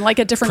dots in, like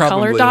a different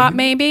color Probably. dot,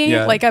 maybe,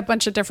 Yeah. like a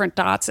bunch of different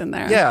dots in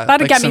there. Yeah,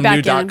 that'd like get me some back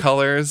new dot in.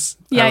 colors.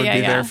 Yeah, I would yeah, be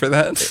yeah. there for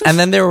that. And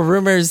then there were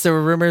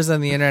rumors on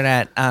the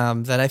internet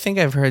that I think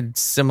I've heard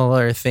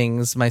similar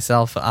things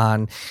myself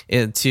on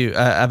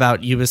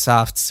about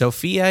Ubisoft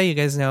Sofia. You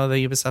guys know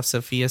the Ubisoft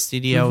Sofia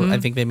studio. I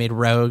think they made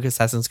Rogue,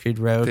 Assassin's Creed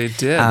Rogue. They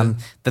did.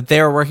 That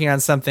they were working on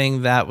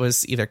something that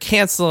was either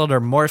canceled or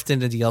morphed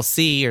into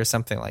DLC or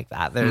something like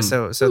that.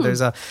 So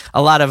there's a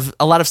lot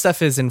of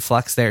stuff is in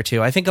flux there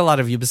too. I think a lot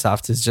of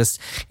Ubisoft is just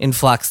in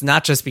flux,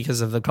 not just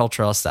because of the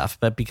cultural stuff,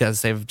 but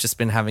because they've just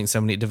been having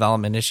so many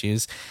development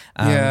issues.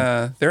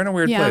 Yeah, they're in a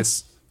weird Yeah.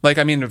 place. Like,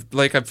 I mean,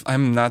 like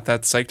I'm not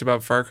that psyched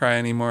about Far Cry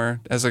anymore.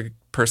 As a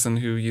person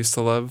who used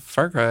to love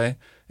Far Cry,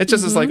 it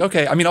just is like,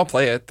 okay. I mean, I'll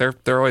play it. They're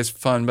always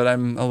fun, but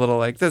I'm a little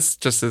like, this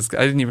just is.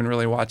 I didn't even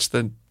really watch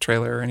the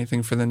trailer or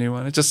anything for the new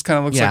one. It just kind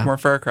of looks Yeah. like more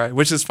Far Cry,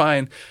 which is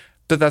fine.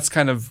 But that's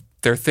kind of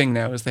their thing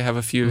now. Is they have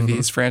a few of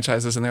these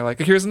franchises, and they're like,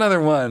 here's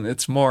another one.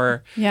 It's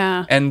more.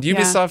 Yeah, And yeah.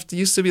 Ubisoft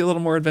used to be a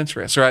little more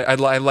adventurous, or I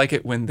like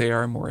it when they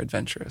are more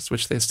adventurous,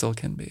 which they still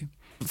can be.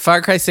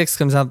 Far Cry 6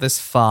 comes out this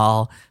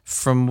fall.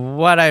 From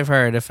what I've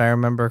heard, if I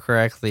remember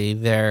correctly,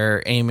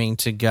 they're aiming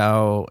to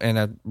go in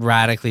a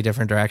radically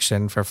different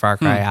direction for Far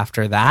Cry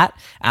after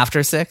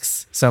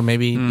 6. So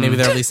maybe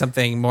there'll be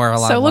something more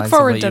along So the look lines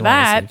forward of what to you wanna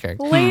that see, Kirk.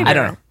 later. I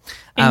don't know.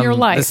 in your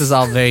life. This is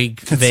all vague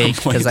point,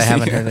 because I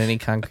haven't yeah. heard any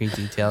concrete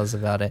details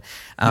about it.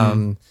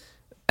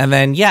 And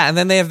then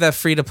they have the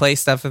free to play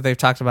stuff that they've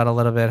talked about a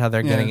little bit, how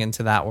they're getting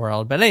into that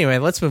world. But anyway,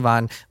 let's move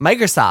on.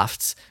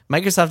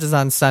 Microsoft is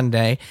on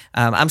Sunday.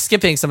 I'm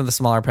skipping some of the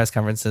smaller press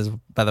conferences,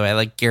 by the way,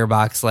 like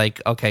Gearbox. Like,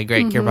 okay,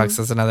 great, Gearbox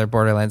is another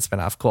Borderlands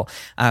spinoff. Cool.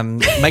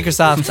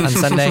 Microsoft on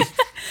Sunday.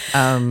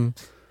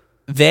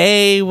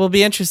 They will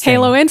be interesting.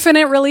 Halo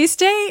Infinite release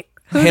date?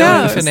 Who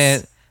Halo knows?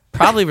 Infinite.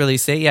 Probably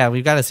release date. Yeah,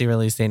 we've got to see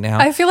release date now.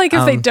 I feel like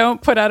if they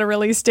don't put out a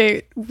release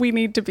date, we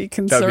need to be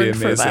concerned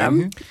for amazing. them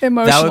that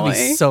emotionally. would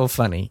be so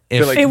funny if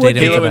They're like they would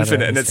didn't be. put Halo out a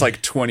Infinite, and release it's date.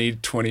 like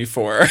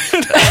 2024.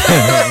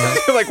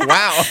 You're like,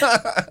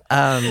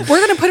 wow. We're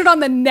going to put it on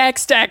the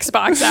next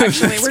Xbox,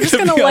 actually. We're just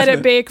gonna going to be let on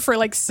it bake for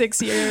like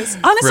 6 years.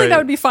 Honestly, Right. that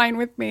would be fine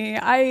with me.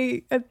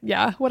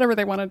 Yeah, whatever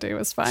they want to do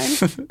is fine.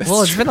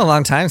 Well, it's been a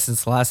long time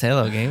since the last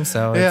Halo game,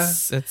 so Yeah.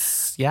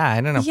 it's Yeah,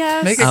 I don't know.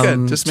 Yes, Make it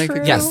good. Just make it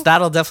good. Yes,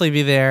 that'll definitely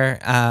be there.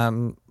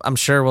 I'm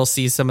sure we'll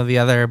see some of the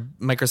other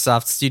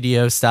Microsoft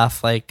Studio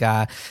stuff, like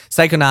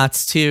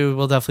Psychonauts 2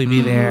 will definitely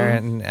be there,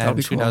 and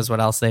who knows what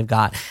else they've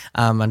got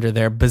under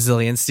their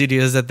bazillion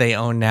studios that they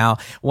own now.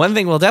 One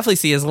thing we'll definitely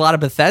see is a lot of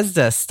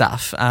Bethesda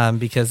stuff,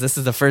 because this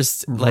is the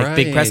first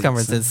big press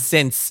conferences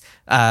since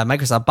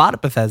Microsoft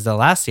bought Bethesda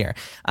last year.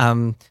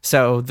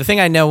 So the thing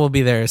I know will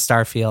be there is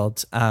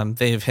Starfield.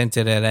 They've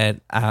hinted at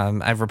it.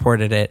 I've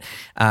reported it.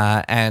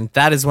 And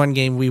that is one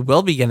game we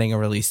will be getting a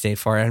release date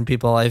for. And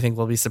people, I think,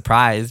 will be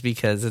surprised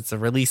because it's a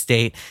release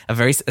date,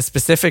 a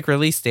specific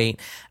release date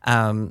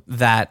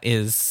that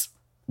is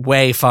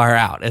way far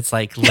out. It's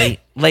like late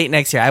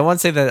next year. I won't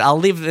say that. I'll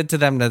leave it to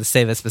them to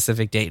say the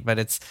specific date, but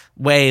it's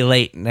way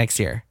late next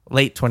year,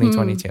 late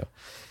 2022.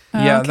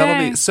 Yeah, Okay.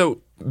 that'll be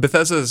so.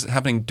 Bethesda is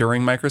happening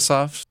during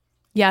Microsoft.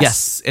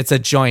 Yes. It's a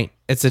joint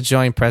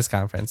press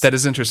conference. That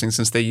is interesting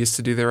since they used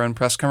to do their own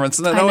press conference.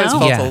 And that I always know.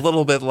 felt Yeah. a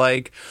little bit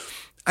like,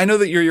 I know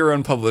that you're your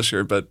own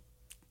publisher, but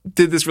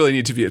did this really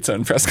need to be its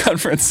own press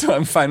conference? So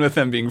I'm fine with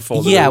them being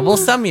folded. Yeah, well,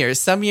 some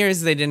years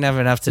they didn't have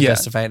enough to Yeah.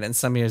 justify it, and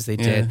some years they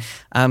did.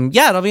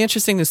 It'll be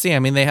interesting to see. I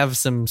mean, they have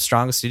some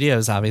strong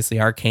studios,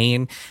 obviously,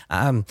 Arcane.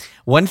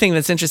 One thing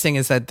that's interesting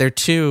is that they're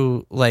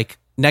two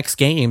next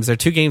games. They're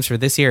two games for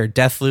this year,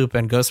 Deathloop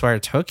and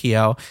Ghostwire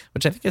Tokyo,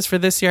 which I think is for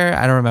this year.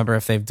 I don't remember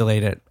if they've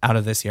delayed it out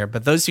of this year,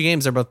 but those two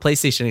games are both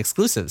PlayStation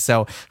exclusives.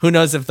 So who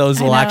knows if those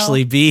will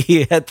actually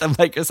be at the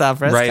Microsoft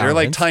press Right, or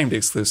like conference. timed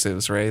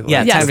exclusives, right? Yeah,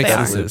 Like, Yes, timed they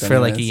are. exclusives for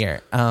like a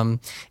year.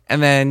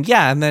 And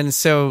then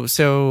so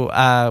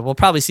we'll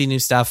probably see new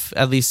stuff,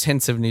 at least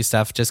hints of new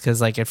stuff, just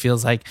because it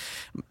feels like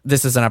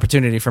this is an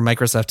opportunity for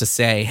Microsoft to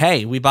say,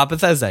 hey, we bought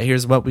Bethesda.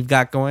 Here's what we've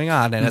got going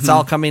on, and it's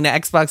all coming to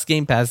Xbox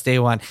Game Pass day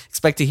one.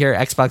 Expect to hear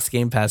Xbox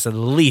Game Pass at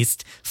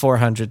least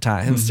 400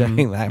 times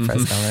during that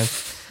press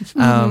conference.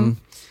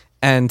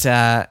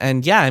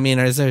 I mean,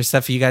 is there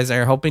stuff you guys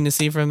are hoping to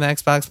see from the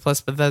Xbox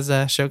plus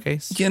Bethesda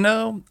showcase? You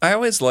know, I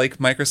always like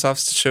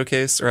Microsoft's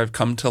showcase, or I've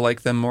come to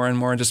like them more and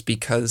more just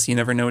because you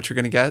never know what you're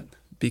going to get.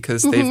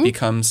 Because they've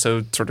become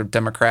so sort of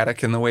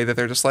democratic in the way that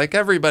they're just like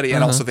everybody,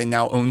 and also they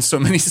now own so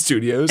many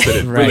studios that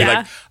it really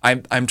Yeah.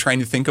 I'm trying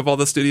to think of all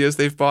the studios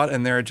they've bought,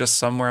 and there are just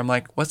some where I'm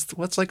like,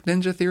 what's like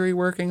Ninja Theory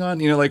working on?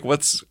 You know, like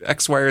what's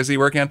X, Y, or Z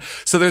working on?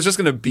 So there's just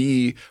going to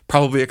be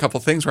probably a couple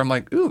things where I'm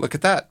like, ooh, look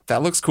at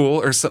that looks cool.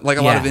 Or so, like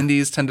a lot of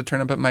indies tend to turn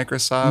up at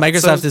Microsoft.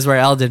 Microsoft is where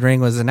Elden Ring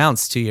was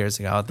announced 2 years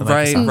ago at the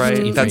Microsoft Right.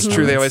 E3 That's true. They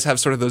conference. always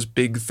have sort of those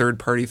big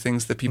third-party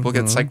things that people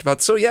get psyched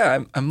about. So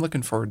yeah, I'm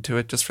looking forward to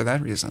it just for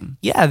that reason.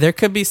 Yeah, there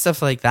could be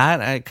stuff like that.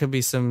 It could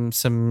be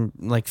some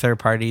like third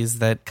parties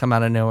that come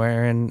out of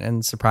nowhere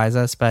and surprise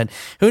us. But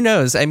who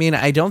knows? I mean,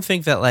 I don't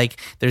think that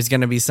there's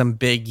going to be some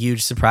big,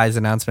 huge surprise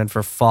announcement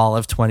for fall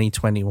of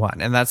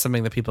 2021. And that's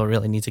something that people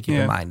really need to keep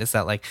in mind, is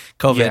that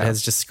COVID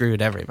has just screwed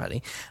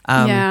everybody.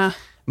 Yeah.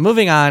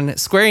 Moving on,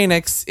 Square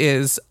Enix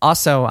is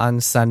also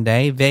on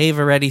Sunday. They've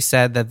already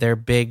said that their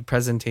big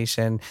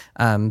presentation,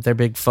 their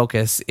big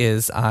focus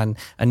is on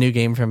a new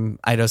game from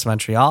Eidos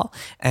Montreal.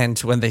 And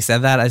when they said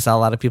that, I saw a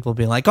lot of people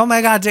being like, oh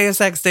my God, Deus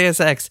Ex,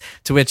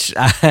 to which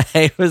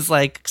I was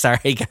like,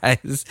 sorry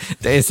guys,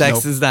 Deus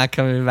Ex is not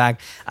coming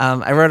back.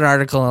 I wrote an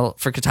article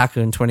for Kotaku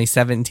in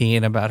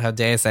 2017 about how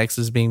Deus Ex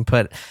was being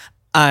put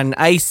on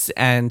ice,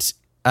 and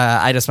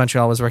Eidos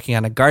Montreal was working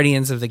on a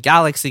Guardians of the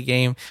Galaxy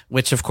game,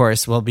 which of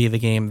course will be the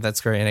game that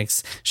Square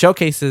Enix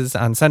showcases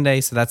on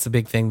Sunday. So that's the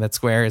big thing that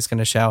Square is going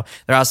to show.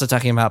 They're also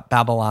talking about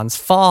Babylon's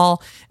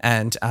Fall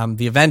and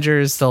the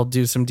Avengers. They'll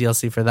do some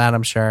DLC for that,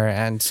 I'm sure,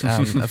 and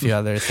a few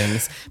other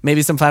things.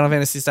 Maybe some Final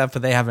Fantasy stuff,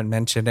 but they haven't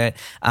mentioned it.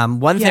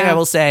 One thing I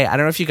will say, I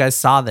don't know if you guys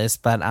saw this,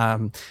 but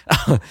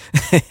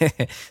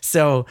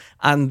so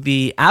on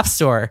the App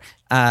Store,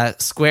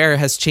 Square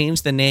has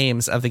changed the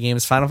names of the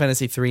games Final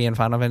Fantasy III and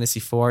Final Fantasy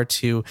IV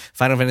to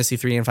Final Fantasy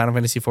III and Final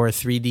Fantasy IV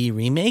 3D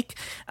Remake,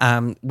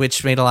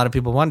 which made a lot of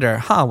people wonder,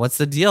 what's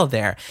the deal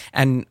there?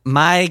 And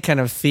my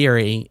kind of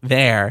theory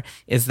there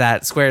is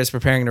that Square is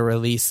preparing to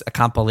release a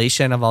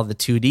compilation of all the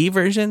 2D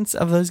versions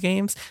of those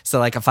games. So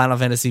like a Final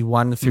Fantasy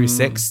 1 through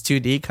 6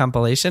 2D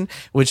compilation,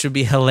 which would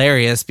be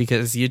hilarious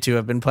because you two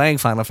have been playing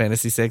Final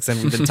Fantasy 6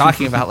 and we've been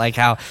talking about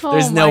how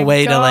there's no my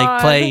way to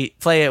God.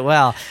 play it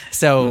well.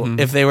 So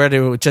if they were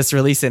to just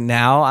release it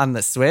now on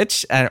the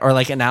Switch or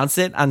announce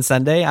it on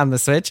Sunday on the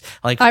Switch,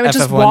 I would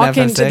just FF1, walk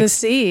FF6. into the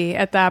sea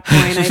at that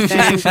point, I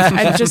think.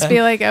 I'd just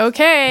be like,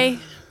 okay,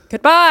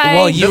 goodbye.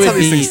 Well, you That's how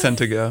would these be things tend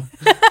to go.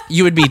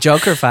 you would be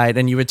Joker-fied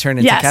and you would turn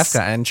into Yes. Kefka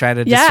and try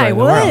to yeah, destroy I the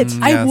world.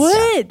 would. I Yes.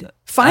 would.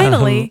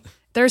 Finally.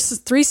 There's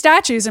 3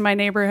 statues in my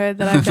neighborhood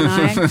that I've been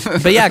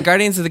eyeing. But yeah,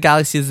 Guardians of the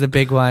Galaxy is the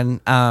big one.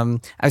 I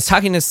was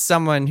talking to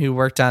someone who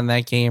worked on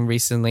that game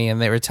recently,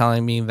 and they were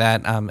telling me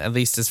that at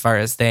least as far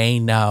as they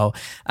know,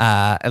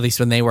 at least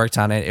when they worked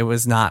on it, it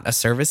was not a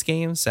service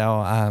game.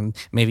 So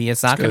maybe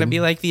it's not going to be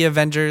like the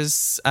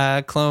Avengers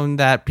clone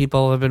that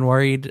people have been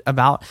worried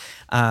about.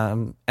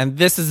 And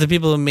this is the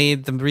people who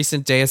made the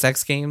recent Deus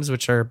Ex games,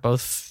 which are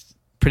both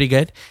pretty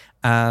good.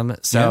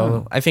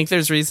 I think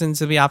there's reason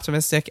to be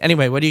optimistic.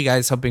 Anyway, what are you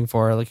guys hoping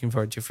for or looking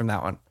forward to from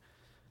that one?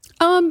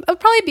 It'll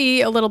probably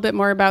be a little bit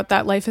more about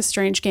that Life is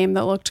Strange game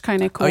that looked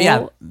kind of cool. Oh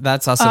yeah,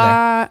 that's also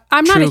there.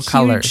 I'm not True a huge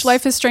Colors.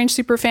 Life is Strange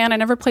super fan. I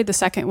never played the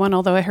second one,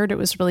 although I heard it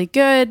was really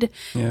good.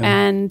 Yeah.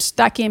 And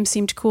that game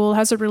seemed cool. It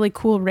has a really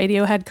cool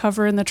Radiohead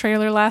cover in the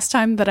trailer last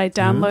time that I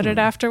downloaded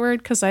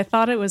afterward because I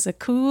thought it was a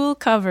cool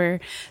cover.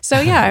 So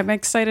yeah, I'm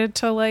excited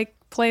to like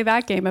play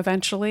that game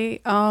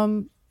eventually.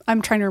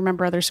 I'm trying to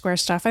remember other Square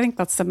stuff. I think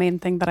that's the main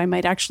thing that I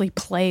might actually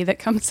play that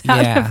comes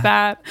out of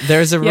that.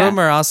 There's a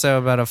rumor also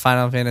about a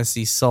Final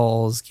Fantasy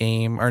Souls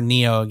game or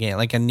Neo game,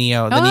 like the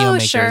Neo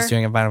maker is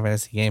doing a Final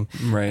Fantasy game.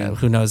 Right.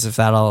 Who knows if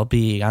that'll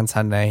be on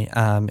Sunday,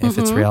 if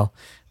it's real.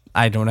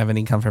 I don't have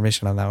any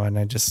confirmation on that one.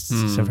 I just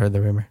have heard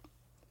the rumor.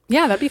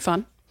 Yeah, that'd be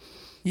fun.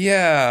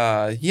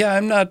 Yeah,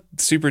 I'm not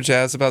super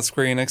jazzed about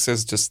Square Enix.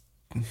 There's just,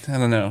 I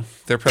don't know.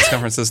 Their press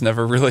conferences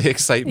never really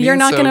excite me. You're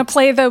not going to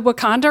play the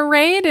Wakanda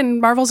raid in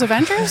Marvel's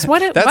Avengers?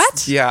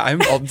 What? Yeah,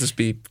 I'll just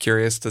be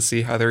curious to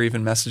see how they're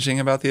even messaging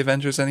about the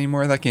Avengers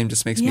anymore. That game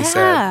just makes me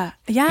sad.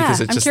 Yeah,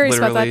 because it I'm just curious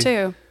about literally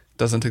that too.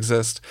 doesn't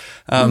exist.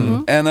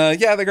 And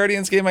the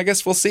Guardians game, I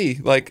guess we'll see.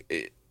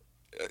 Like,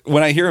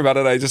 when I hear about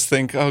it, I just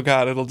think, oh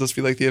God, it'll just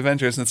be like the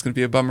Avengers and it's going to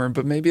be a bummer.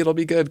 But maybe it'll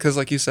be good because,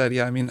 like you said,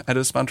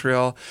 Eidos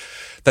Montreal,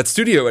 that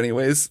studio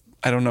anyways,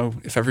 I don't know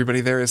if everybody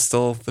there is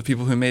still the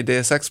people who made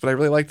Deus Ex, but I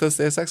really like those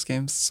Deus Ex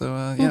games. So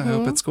I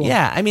hope it's cool.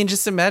 Yeah, I mean,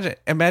 just imagine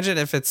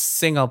if it's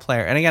single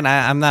player. And again,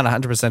 I'm not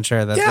 100%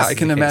 sure that. Yeah, I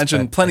can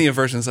imagine plenty of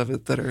versions of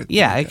it that are.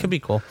 Yeah, it could be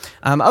cool.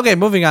 Okay,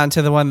 moving on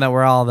to the one that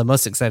we're all the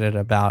most excited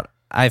about,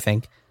 I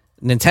think.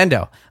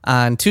 Nintendo.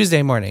 On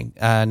Tuesday morning,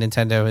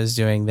 Nintendo is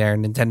doing their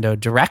Nintendo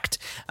Direct.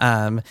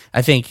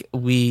 I think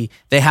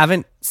they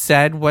haven't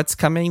said what's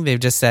coming. They've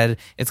just said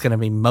it's going to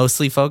be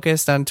mostly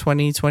focused on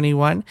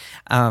 2021.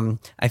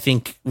 I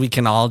think we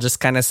can all just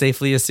kind of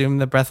safely assume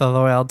that Breath of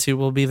the Wild 2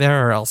 will be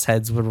there, or else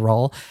heads would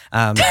roll.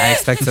 I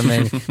expect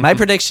something. My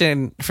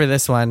prediction for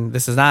this one,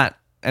 this is not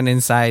an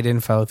inside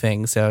info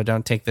thing, so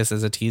don't take this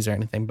as a tease or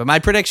anything, but my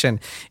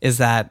prediction is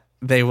that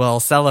they will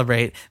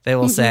celebrate. They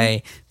will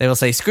say,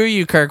 "Screw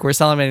you, Kirk. We're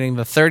celebrating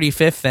the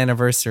 35th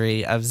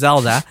anniversary of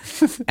Zelda,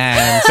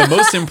 and the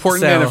most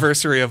important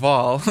anniversary of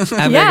all."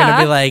 And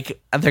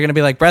they're gonna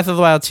be like, Breath of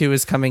the Wild 2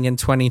 is coming in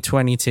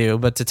 2022,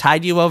 but to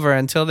tide you over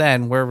until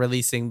then, we're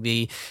releasing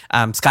the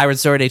Skyward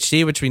Sword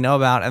HD, which we know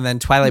about, and then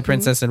Twilight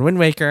Princess and Wind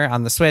Waker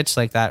on the Switch,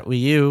 like that Wii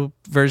U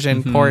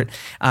version port,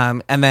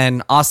 and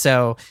then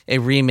also a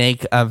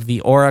remake of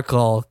the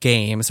Oracle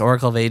games,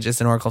 Oracle of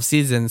Ages and Oracle of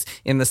Seasons,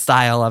 in the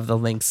style of the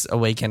Link's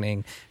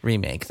Awakening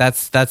remake.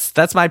 That's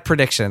my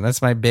prediction.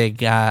 That's my big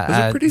Those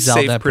are pretty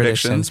Zelda safe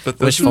predictions, but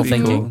those wishful would be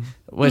thinking.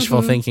 cool.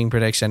 Wishful thinking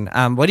prediction.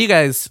 What do you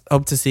guys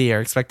hope to see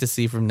or expect to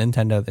see from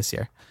Nintendo this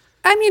year?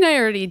 I mean, I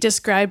already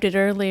described it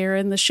earlier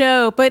in the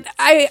show, but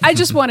I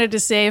just wanted to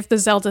say if the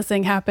Zelda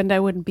thing happened,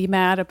 I wouldn't be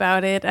mad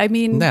about it. I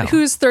mean,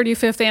 whose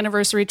 35th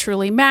anniversary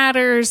truly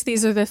matters?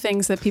 These are the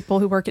things that people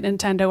who work at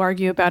Nintendo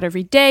argue about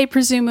every day,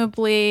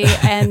 presumably,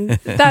 and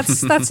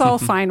that's all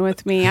fine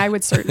with me. I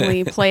would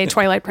certainly play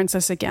Twilight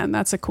Princess again.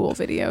 That's a cool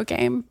video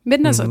game.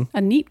 Midna's a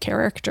neat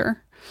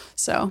character,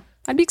 so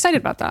I'd be excited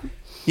about that.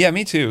 Yeah,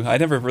 me too. I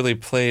never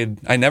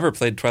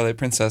played Twilight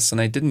Princess, and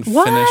I didn't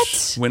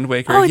finish Wind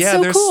Waker. Oh, it's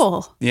so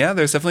cool. Yeah,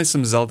 there's definitely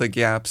some Zelda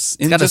gaps.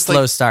 It's got a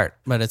slow start,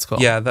 but it's cool.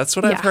 Yeah, that's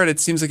what I've heard.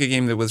 It seems like a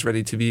game that was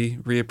ready to be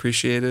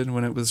reappreciated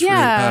when it was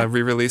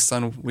re-released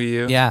on Wii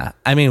U. Yeah,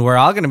 I mean, we're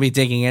all going to be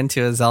digging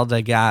into a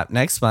Zelda gap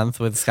next month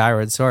with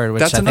Skyward Sword, which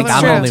That's I think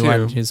another I'm the only too.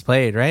 one who's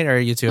played, right? Or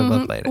you two have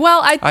both played it?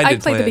 Well, I did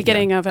played play the it,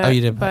 beginning of it. Oh,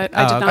 you did? But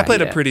I did not I played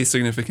beat a pretty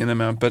significant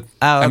amount, but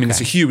I mean,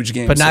 it's a huge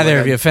game. But so neither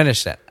like of you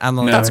finished it. I'm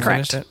the only one who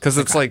finished it. Because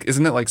it's like,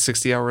 isn't it like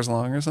 60 hours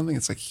long or something?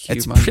 It's like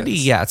huge.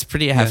 It's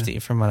pretty hefty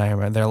from what I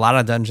remember. There are a lot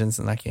of dungeons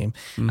in that game.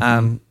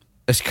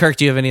 Kirk,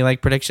 do you have any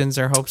like predictions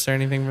or hopes or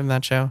anything from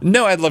that show?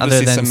 No, I'd love to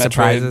see some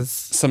surprises.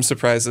 Some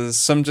surprises,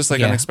 some just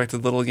like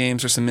unexpected little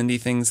games or some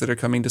indie things that are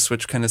coming to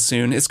Switch kind of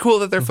soon. It's cool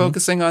that they're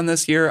focusing on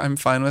this year. I'm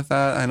fine with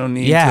that. I don't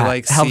need to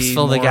like helps see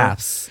fill more. the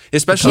gaps.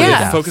 Especially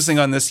if focusing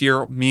on this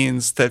year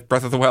means that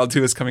Breath of the Wild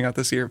 2 is coming out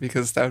this year,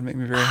 because that would make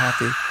me very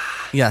happy.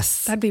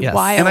 Yes. That'd be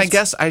wild. And I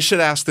guess I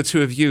should ask the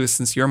two of you,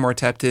 since you're more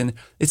tapped in.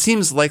 It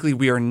seems likely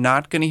we are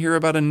not going to hear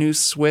about a new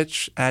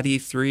Switch at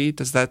E3.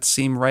 Does that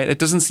seem right? It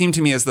doesn't seem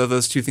to me as though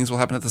those two things will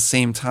happen at the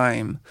same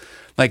time.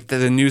 Like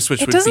the new Switch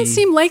would be. It doesn't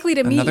seem likely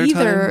to me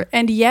either. Time.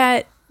 And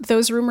yet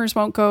those rumors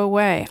won't go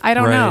away. I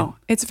don't know.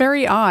 It's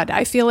very odd.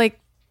 I feel like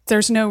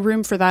there's no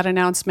room for that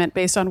announcement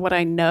based on what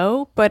I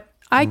know, but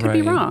I could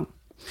be wrong.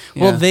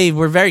 Yeah. Well, they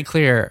were very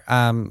clear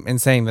in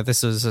saying that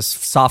this was a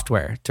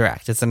software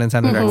direct. It's a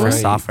Nintendo Direct for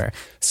software.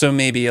 So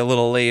maybe a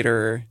little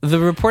later. The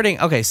reporting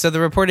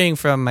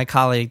from my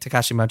colleague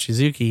Takashi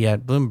Mochizuki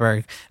at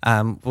Bloomberg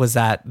was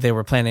that they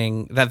were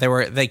planning that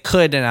they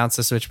could announce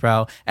the Switch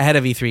Pro ahead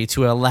of E3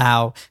 to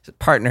allow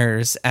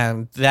partners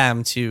and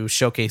them to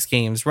showcase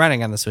games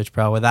running on the Switch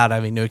Pro without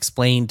having to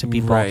explain to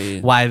people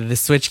why the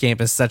Switch game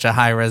is such a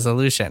high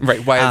resolution.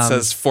 Right, why it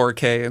says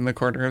 4K in the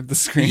corner of the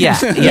screen. Yeah,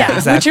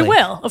 exactly. Which it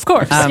will, of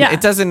course.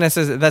 It doesn't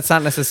necessarily. That's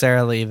not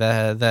necessarily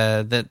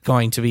the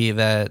going to be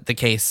the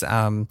case.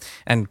 And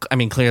I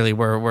mean, clearly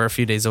we're a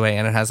few days away,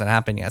 and it hasn't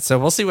happened yet. So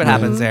we'll see what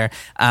happens there.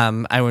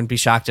 I wouldn't be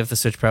shocked if the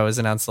Switch Pro is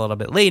announced a little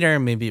bit later.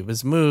 Maybe it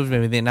was moved.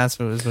 Maybe the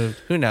announcement was moved.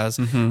 Who knows?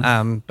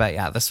 But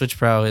yeah, the Switch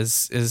Pro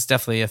is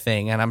definitely a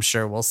thing, and I'm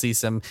sure we'll see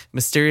some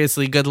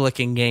mysteriously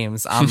good-looking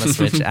games on the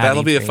Switch.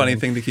 That'll be a funny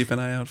thing to keep an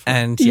eye out for.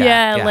 And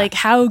like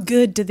how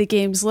good do the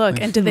games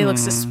look, and do they look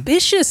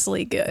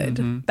suspiciously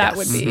good? That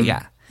would be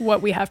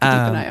what we have to keep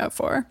an eye out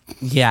for.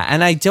 Yeah,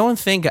 and I don't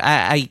think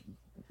I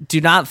do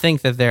not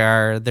think that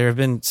there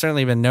have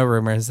certainly been no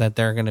rumors that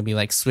there are going to be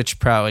like Switch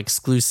Pro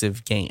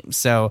exclusive games.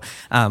 So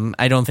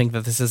I don't think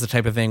that this is the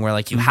type of thing where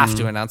like you have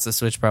to announce the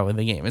Switch Pro with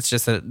the game. It's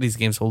just that these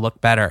games will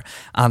look better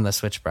on the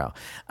Switch Pro.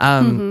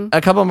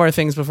 A couple more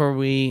things before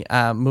we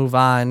move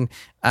on.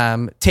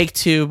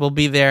 Take-Two will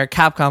be there,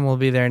 Capcom will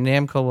be there,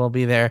 Namco will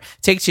be there.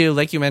 Take-Two,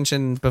 like you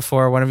mentioned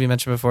before, one of you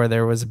mentioned before,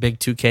 there was a big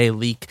 2K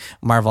leak,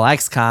 Marvel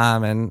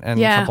XCOM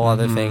and a couple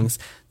other things.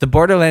 The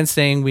Borderlands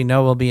thing we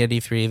know will be at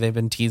E3. They've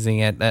been teasing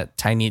it at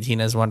Tiny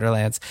Tina's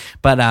Wonderlands.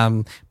 But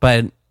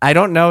I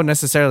don't know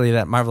necessarily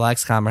that Marvel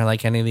XCOM or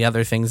like any of the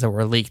other things that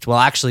were leaked will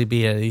actually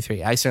be at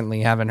E3. I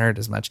certainly haven't heard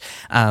as much.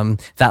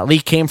 That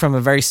leak came from a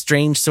very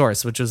strange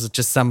source, which was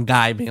just some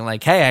guy being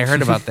like, "Hey, I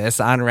heard about this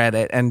on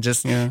Reddit," and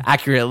just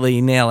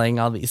accurately nailing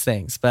all these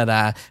things. But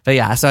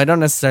yeah, so I don't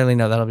necessarily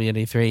know that'll be at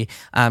E3.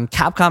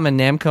 Capcom and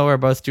Namco are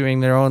both doing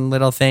their own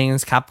little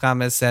things.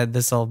 Capcom has said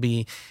this will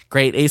be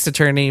great. Ace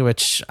Attorney,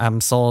 which I'm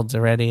sold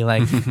already.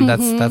 Like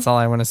that's all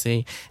I want to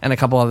see, and a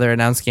couple other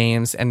announced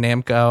games. And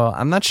Namco,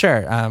 I'm not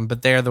sure,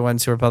 but they're the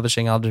ones who are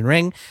publishing Elden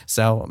Ring,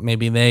 so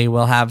maybe they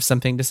will have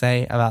something to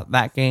say about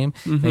that game.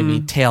 Maybe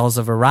Tales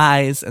of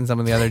Arise and some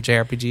of the other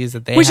JRPGs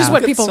that they which have. is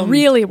what people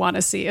really want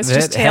to see. It's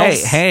just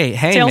Tales. Hey,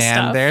 Tales man,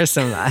 stuff. there's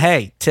some.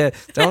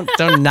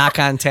 Don't knock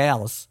on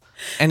Tales.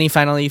 Any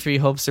final E3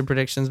 hopes or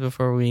predictions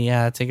before we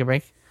take a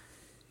break?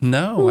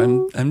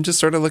 No, I'm just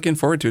sort of looking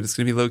forward to it. It's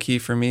going to be low key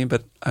for me,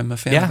 but I'm a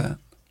fan of that.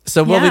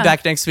 So we'll be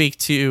back next week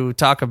to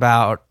talk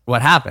about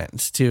what happened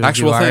to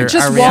actual things.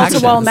 Just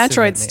wall-to-wall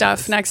Metroid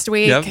stuff next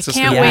week. Yep,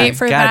 Can't wait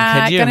for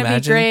that. Gonna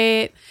be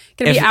great.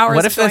 Gonna be hours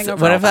what if going over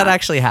What if that that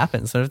actually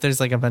happens? What if there's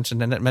like a bunch of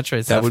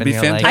Metroid stuff? That would be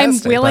fantastic. I'm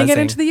wheeling it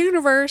buzzing. into the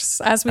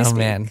universe as we speak. Oh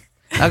man.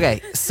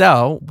 Okay,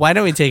 so why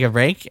don't we take a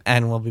break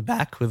and we'll be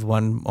back with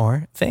one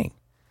more thing.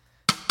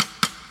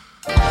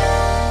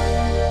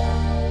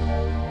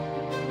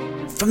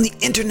 From the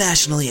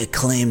internationally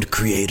acclaimed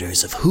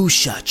creators of Who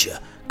Shot Ya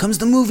comes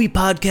the movie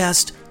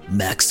podcast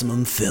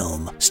Maximum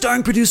Film,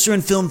 starring producer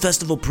and film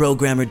festival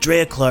programmer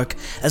Drea Clark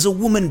as a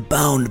woman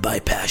bound by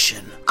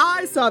passion.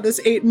 I saw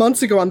this 8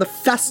 months ago on the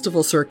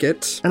festival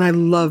circuit, and I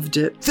loved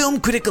it. Film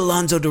critic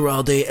Alonso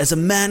Duralde as a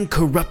man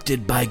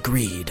corrupted by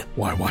greed.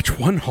 Why watch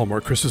one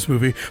Hallmark Christmas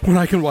movie when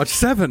I can watch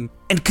 7?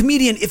 And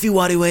comedian Ife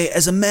Wadiwe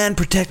as a man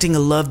protecting a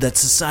love that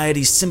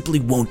society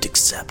simply won't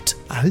accept.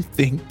 I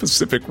think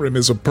Pacific Rim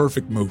is a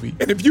perfect movie.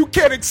 And if you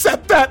can't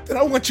accept that, then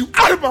I want you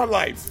out of my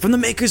life. From the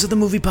makers of the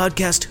movie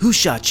podcast Who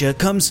Shot Ya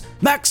comes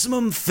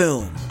Maximum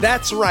Film.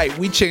 That's right.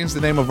 We changed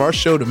the name of our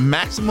show to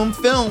Maximum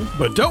Film.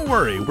 But don't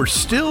worry, we're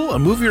still a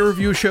movie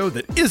review show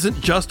that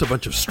isn't just a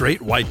bunch of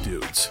straight white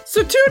dudes.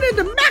 So tune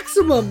into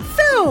Maximum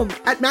Film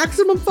at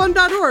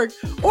MaximumFun.org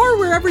or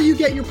wherever you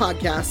get your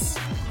podcasts.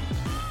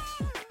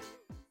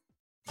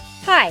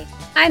 Hi,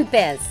 I'm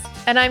Biz.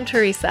 And I'm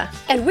Teresa.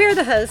 And we're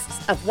the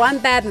hosts of One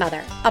Bad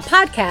Mother, a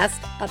podcast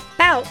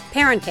about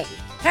parenting.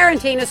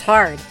 Parenting is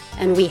hard,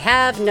 and we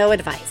have no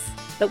advice.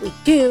 But we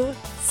do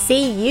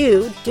see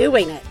you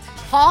doing it.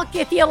 Honk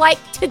if you like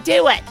to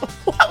do it.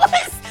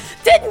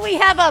 Didn't we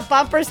have a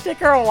bumper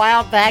sticker a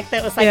while back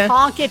that was like,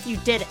 honk if you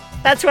did it?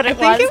 That's what it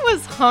was. I think it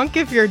was honk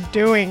if you're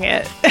doing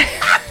it.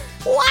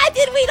 Why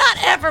did we not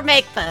ever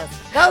make those?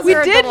 Those we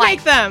are did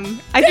make them.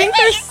 I think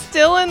they're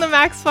still in the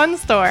Max Fun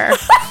store.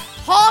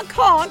 Honk,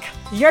 honk.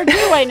 You're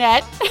doing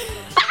it.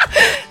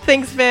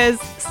 Thanks,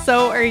 Biz.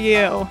 So are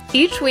you.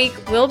 Each week,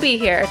 we'll be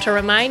here to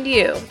remind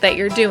you that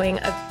you're doing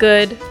a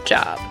good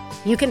job.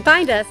 You can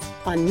find us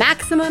on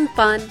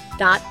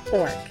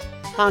MaximumFun.org.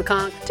 Honk,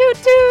 honk. Toot,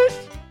 toot.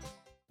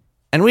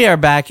 And we are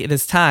back. It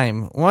is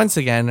time once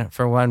again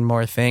for one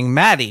more thing.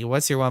 Maddie,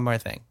 what's your one more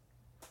thing?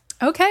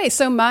 Okay,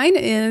 so mine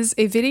is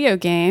a video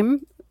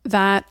game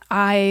that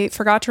I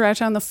forgot to write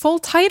down the full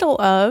title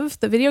of.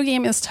 The video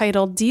game is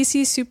titled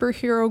DC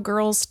Superhero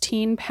Girls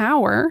Teen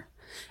Power,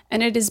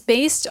 and it is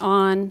based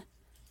on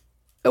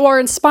or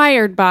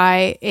inspired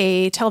by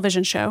a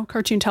television show,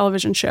 cartoon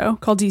television show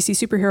called DC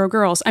Superhero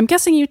Girls. I'm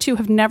guessing you two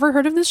have never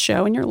heard of this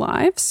show in your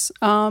lives.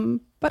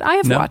 but I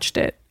have watched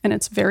it, and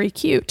it's very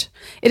cute.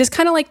 It is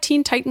kind of like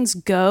Teen Titans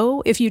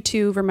Go, if you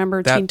two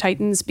remember Teen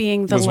Titans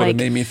being the what it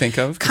made me think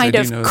of, kind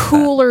of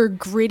cooler,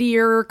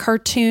 grittier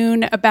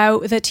cartoon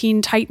about the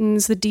Teen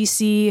Titans, the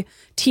DC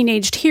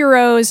teenaged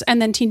heroes,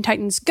 and then Teen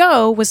Titans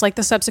Go was like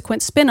the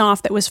subsequent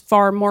spin-off that was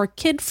far more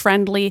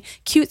kid-friendly,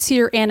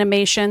 cutesier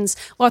animations.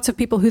 Lots of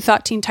people who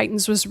thought Teen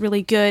Titans was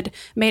really good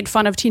made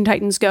fun of Teen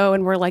Titans Go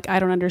and were like, I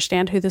don't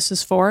understand who this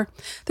is for.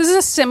 This is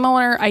a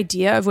similar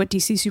idea of what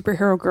DC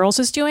Superhero Girls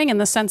is doing, in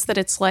the sense that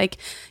it's like,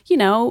 you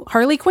know,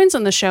 Harley Quinn's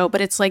on the show,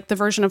 but it's like the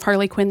version of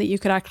Harley Quinn that you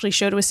could actually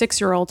show to a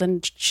 6-year-old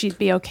and she'd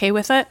be okay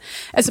with it,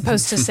 as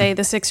opposed to, say,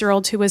 the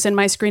 6-year-old who was in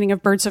my screening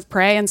of Birds of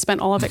Prey and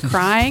spent all of it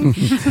crying.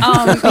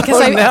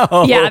 Because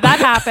yeah, that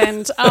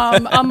happened.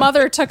 A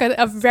mother took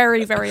a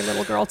very, very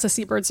little girl to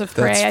see Birds of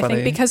Prey, I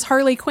think, because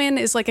Harley Quinn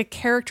is like a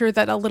character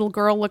that a little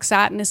girl looks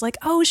at and is like,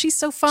 oh, she's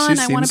so fun.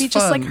 I want to be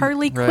just like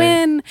Harley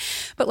Quinn.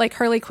 But like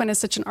Harley Quinn is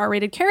such an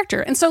R-rated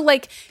character. And so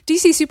like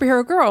DC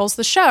Superhero Girls,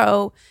 the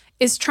show,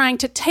 is trying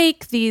to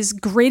take these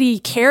gritty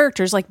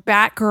characters like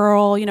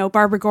Batgirl, you know,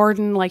 Barbara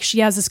Gordon, like she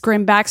has this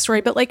grim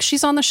backstory, but like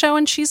she's on the show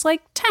and she's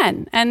like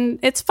 10 and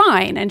it's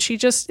fine. And she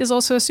just is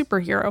also a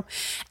superhero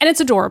and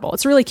it's adorable.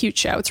 It's a really cute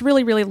show. It's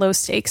really, really low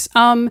stakes.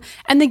 And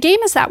the game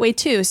is that way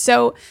too.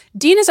 So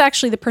Dean is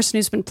actually the person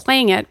who's been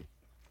playing it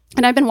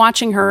and I've been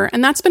watching her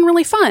and that's been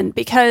really fun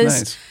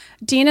because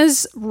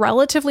Dina's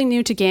relatively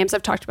new to games.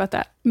 I've talked about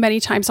that many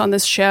times on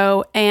this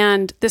show.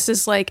 And this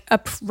is like a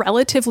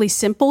relatively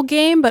simple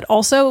game, but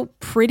also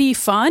pretty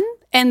fun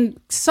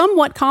and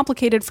somewhat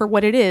complicated for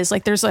what it is.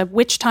 Like there's a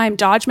witch time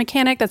dodge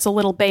mechanic that's a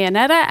little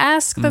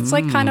Bayonetta-esque that's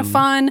like kind of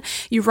fun.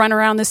 You run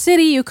around the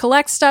city, you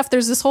collect stuff.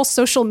 There's this whole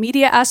social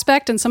media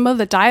aspect and some of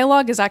the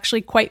dialogue is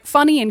actually quite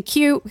funny and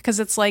cute because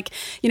it's like,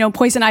 you know,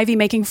 Poison Ivy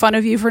making fun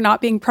of you for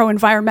not being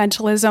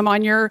pro-environmentalism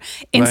on your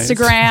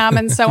Instagram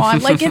and so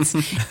on. Like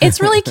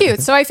it's really cute.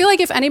 So I feel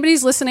like if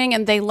anybody's listening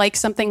and they like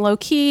something low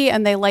key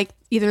and they like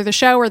either the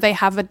show or they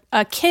have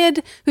a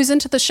kid who's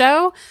into the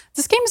show,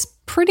 this game is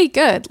pretty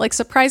good, like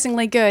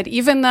surprisingly good,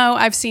 even though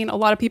I've seen a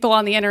lot of people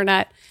on the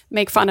internet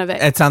make fun of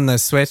it. It's on the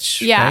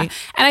Switch, right?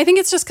 And I think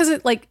it's just because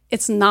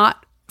it's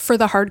not for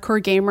the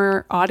hardcore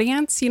gamer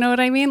audience, you know what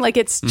I mean? Like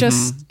it's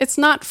just, it's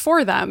not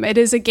for them. It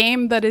is a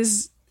game that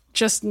is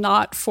just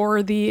not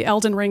for the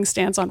Elden Ring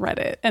stance on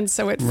Reddit. And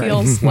so it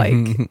feels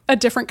like a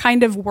different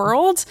kind of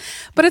world,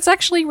 but it's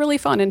actually really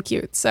fun and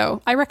cute.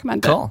 So I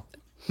recommend it.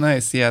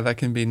 Nice. Yeah, that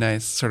can be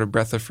nice. Sort of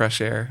breath of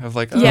fresh air of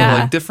like,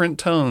 like different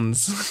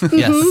tones.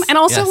 And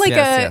also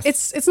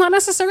it's not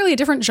necessarily a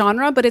different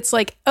genre, but it's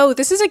like, oh,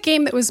 this is a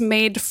game that was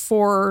made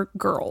for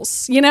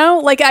girls, you know?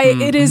 Like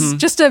it is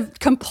just a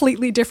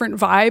completely different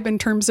vibe in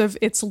terms of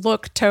its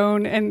look,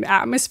 tone, and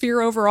atmosphere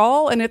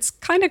overall. And it's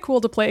kind of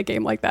cool to play a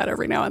game like that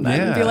every now and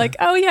then and be like,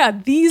 oh yeah,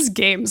 these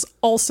games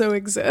also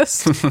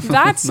exist.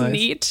 That's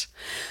neat.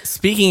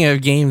 Speaking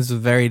of games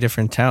with very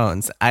different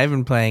tones, I've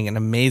been playing an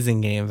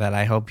amazing game that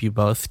I hope you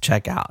both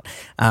check out.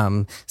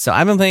 So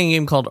I've been playing a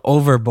game called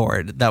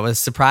Overboard that was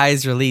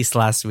surprise released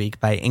last week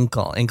by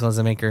Inkle. Inkle is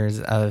the makers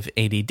of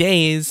 80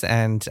 Days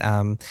and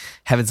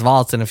Heaven's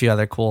Vault and a few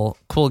other cool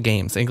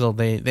games. Inkle,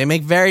 they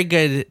make very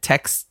good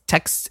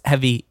text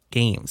heavy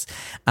games.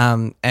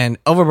 And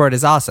Overboard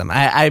is awesome.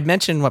 I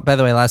mentioned, by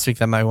the way, last week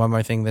that my one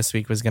more thing this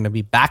week was going to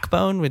be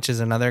Backbone, which is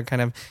another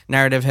kind of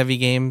narrative heavy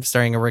game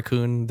starring the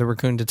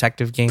raccoon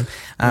detective game.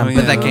 But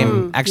that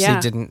game actually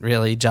didn't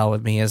really gel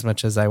with me as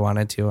much as I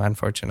wanted to,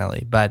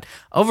 unfortunately. But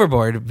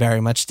Overboard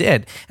very much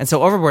did. And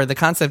so Overboard, the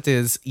concept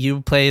is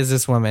you play as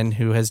this woman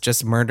who has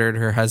just murdered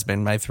her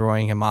husband by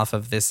throwing him off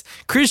of this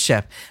cruise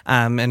ship.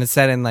 And it's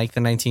set in like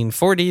the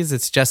 1940s.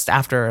 It's just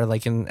after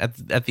like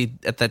at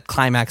the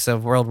climax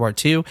of World War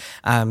II.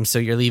 So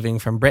you're leaving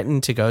from Britain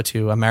to go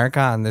to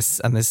America on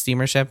this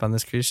steamer ship, on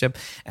this cruise ship,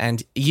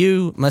 and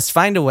you must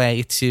find a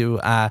way to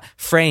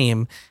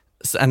frame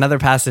another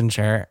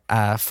passenger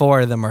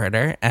for the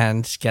murder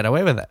and get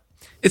away with it.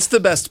 It's the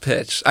best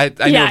pitch. I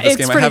know this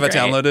game. I have it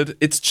downloaded.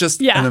 It's just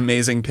an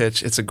amazing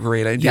pitch. It's a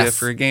great idea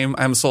for a game.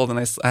 I'm sold, and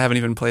I haven't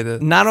even played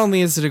it. Not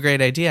only is it a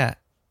great idea,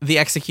 the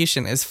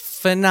execution is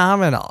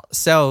phenomenal.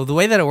 So the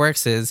way that it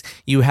works is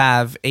you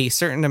have a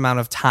certain amount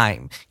of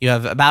time. You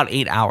have about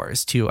 8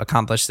 hours to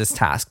accomplish this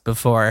task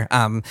before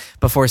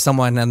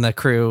someone on the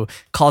crew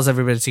calls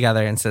everybody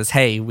together and says,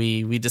 hey,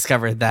 we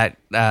discovered that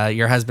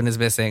your husband is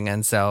missing,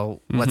 and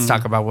so let's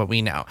talk about what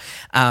we know.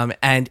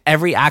 And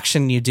every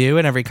action you do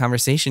and every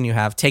conversation you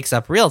have takes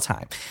up real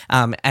time.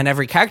 And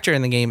every character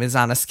in the game is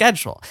on a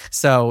schedule.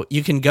 So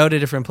you can go to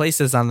different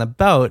places on the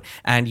boat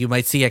and you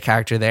might see a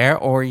character there,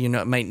 or you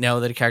might know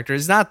that a character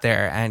is not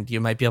there, and you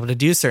might be able to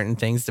do certain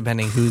things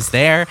depending who's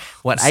there,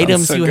 what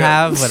items you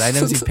have, what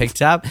items you picked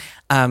up.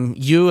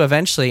 You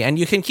eventually, and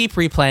you can keep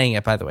replaying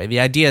it, by the way. The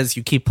idea is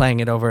you keep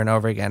playing it over and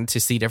over again to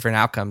see different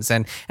outcomes,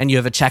 and you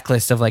have a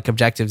checklist of like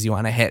objectives you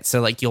want to hit.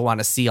 So like you'll want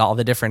to see all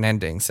the different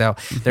endings. So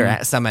there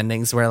are some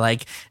endings where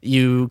like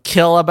you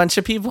kill a bunch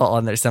of people,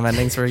 and there's some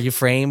endings where you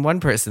frame one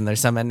person.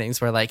 There's some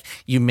endings where like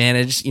you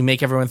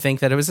make everyone think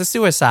that it was a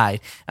suicide,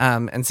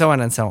 and so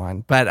on and so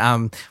on.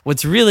 But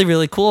what's really,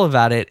 really cool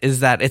about it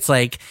is that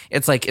that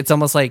it's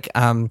almost like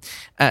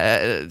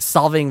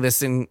solving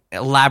this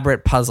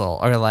elaborate puzzle,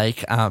 or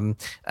like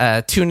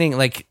tuning,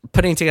 like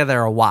putting together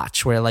a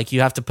watch where like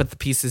you have to put the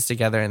pieces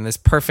together in this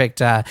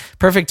perfect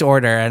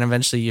order, and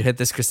eventually you hit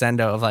this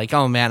crescendo of like,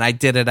 oh man, I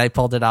did it, I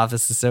pulled it off,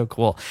 this is so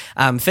cool.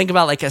 Think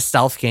about like a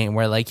stealth game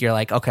where like you're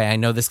like, okay, I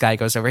know this guy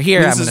goes over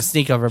here, I'm gonna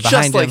sneak over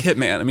behind him. Just like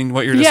Hitman. I mean,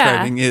 what you're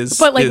describing is,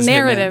 but like is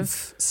narrative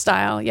Hitman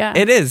style. Yeah,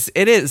 it is.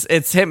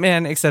 It's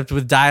Hitman, except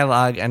with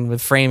dialogue and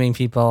with framing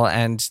people,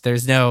 and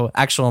there's no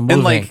actual moving.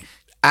 And like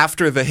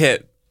after the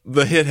hit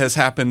has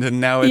happened,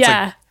 and now it's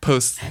like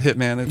post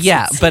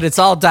Hitman. But it's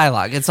all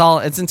dialogue.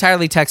 It's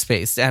entirely text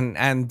based,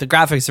 and the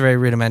graphics are very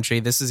rudimentary.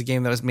 This is a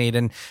game that was made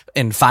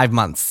in 5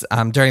 months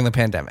during the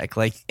pandemic.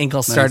 Like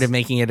Inkle started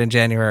making it in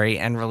January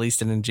and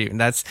released it in June.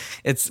 But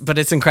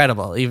it's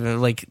incredible.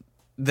 Even like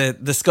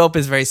the scope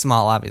is very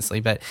small, obviously,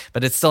 but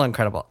it's still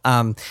incredible.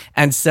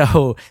 And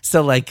so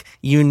like,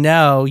 you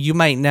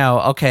might know,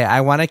 okay, I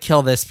want to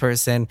kill this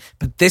person,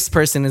 but this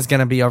person is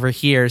going to be over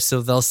here,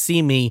 so they'll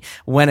see me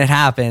when it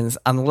happens,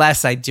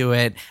 unless I do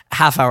it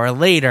half hour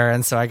later.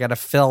 And so I got to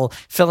fill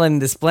in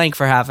this blank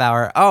for half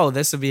hour. Oh,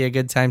 this would be a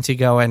good time to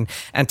go and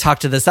talk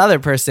to this other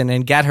person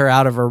and get her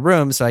out of her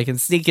room, so I can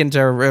sneak into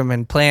her room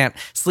and plant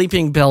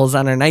sleeping pills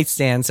on her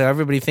nightstand, so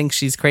everybody thinks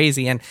she's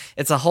crazy. And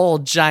it's a whole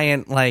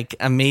giant, like,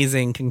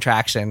 amazing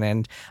contraction,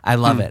 and I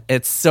love it.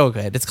 It's so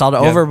good. It's called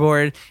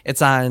Overboard.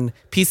 It's on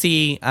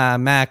PC,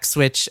 Mac,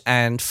 Switch,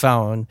 and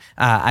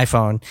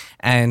iPhone,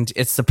 and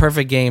it's the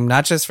perfect game,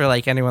 not just for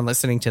like anyone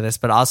listening to this,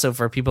 but also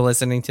for people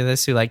listening to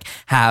this who like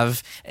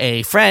have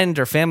a friend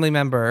or family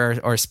member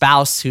or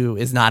spouse who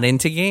is not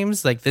into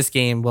games. Like, this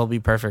game will be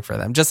perfect for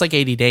them, just like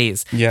 80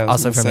 Days.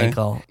 Also from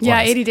Inkle.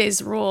 80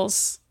 Days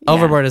rules.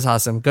 Overboard is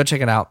awesome. Go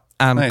check it out.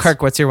 Nice.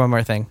 Kirk, what's your one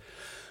more thing?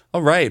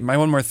 All right, my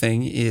one more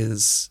thing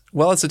is,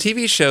 well, it's a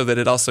TV show that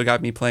it also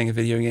got me playing a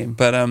video game.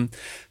 But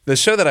the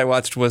show that I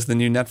watched was the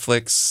new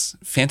Netflix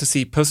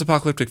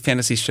post-apocalyptic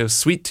fantasy show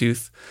Sweet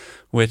Tooth,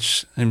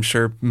 which I'm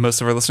sure most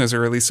of our listeners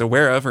are at least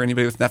aware of, or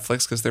anybody with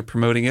Netflix, because they're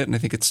promoting it, and I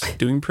think it's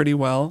doing pretty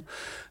well.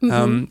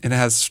 Mm-hmm. It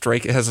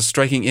has a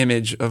striking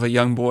image of a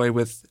young boy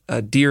with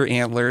deer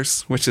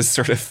antlers, which is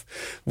sort of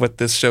what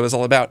this show is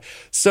all about.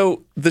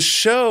 So the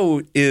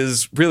show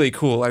is really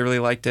cool. I really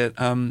liked it.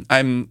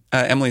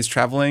 Emily's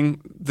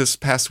traveling this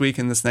past week,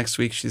 and this next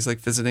week she's like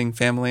visiting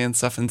family and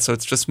stuff, and so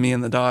it's just me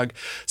and the dog.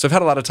 So I've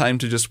had a lot of time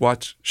to just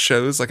watch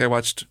shows. Like I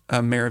watched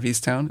Mare of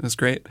Easttown. It was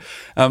great.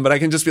 But I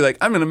can just be like,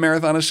 I'm going to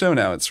marathon a show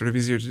now. It's sort of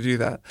easier to do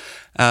that.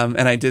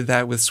 And I did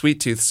that with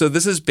Sweet Tooth. So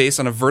this is based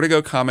on a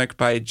Vertigo comic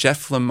by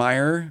Jeff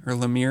Lemire.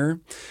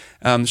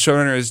 The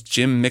showrunner is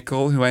Jim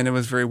Mickle, who I know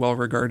is very well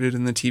regarded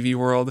in the TV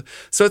world.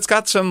 So it's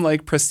got some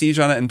like prestige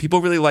on it, and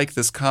people really like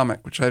this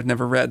comic, which I've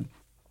never read.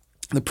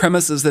 The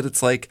premise is that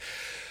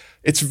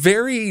it's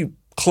very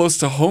close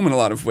to home in a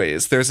lot of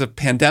ways. There's a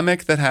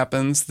pandemic that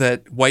happens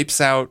that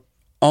wipes out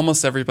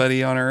almost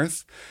everybody on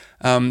Earth.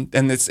 And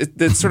it's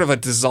sort of a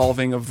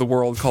dissolving of the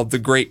world called the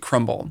Great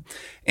Crumble.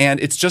 And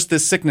it's just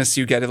this sickness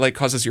you get. It like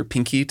causes your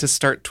pinky to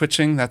start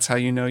twitching. That's how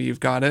you know you've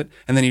got it.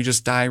 And then you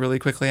just die really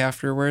quickly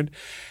afterward.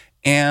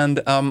 And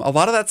a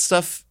lot of that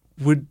stuff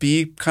would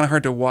be kind of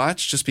hard to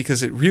watch just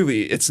because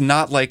it's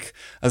not like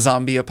a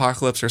zombie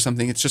apocalypse or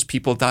something. It's just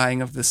people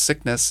dying of this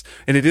sickness.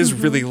 And it is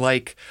really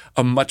like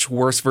a much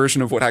worse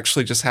version of what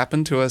actually just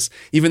happened to us,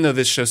 even though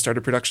this show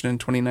started production in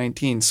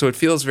 2019. So it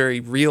feels very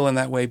real in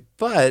that way.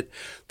 But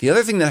the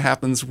other thing that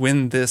happens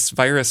when this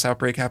virus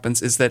outbreak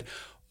happens is that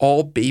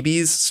all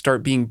babies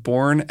start being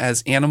born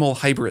as animal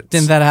hybrids.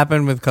 Didn't that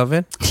happen with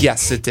COVID?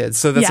 Yes, it did.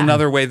 So that's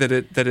another way that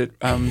it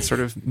sort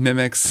of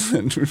mimics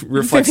and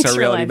reflects our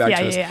reality back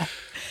to us. Yeah.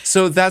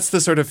 So that's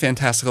the sort of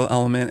fantastical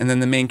element. And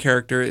then the main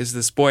character is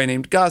this boy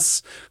named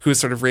Gus, who is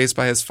sort of raised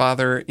by his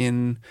father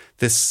in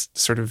this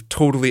sort of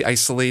totally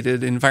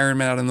isolated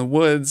environment out in the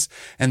woods.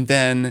 And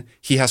then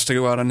he has to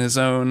go out on his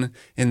own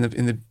in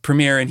the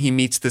premiere, and he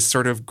meets this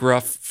sort of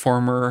gruff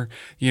former,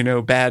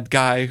 bad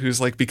guy who's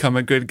like become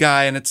a good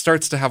guy. And it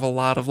starts to have a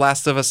lot of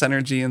Last of Us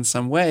energy in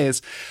some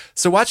ways.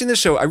 So watching this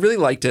show, I really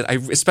liked it. I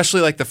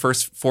especially like the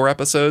first 4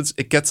 episodes.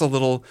 It gets a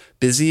little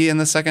busy in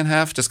the second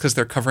half just because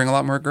they're covering a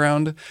lot more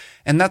ground.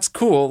 And that's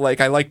cool. Like,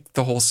 I like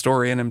the whole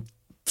story, and I'm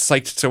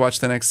psyched to watch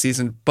the next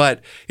season,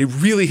 but it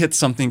really hits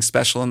something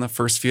special in the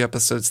first few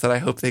episodes that I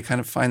hope they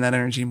kind of find that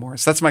energy more.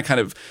 So that's my kind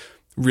of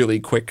really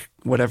quick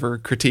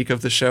critique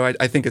of the show.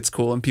 I think it's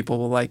cool and people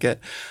will like it.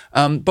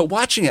 But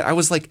watching it, I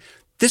was like,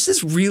 this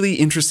is really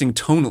interesting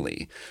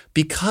tonally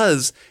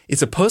because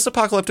it's a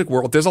post-apocalyptic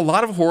world. There's a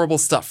lot of horrible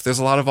stuff. There's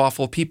a lot of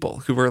awful people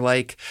who are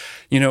like,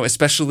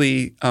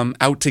 especially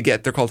out to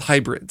get, they're called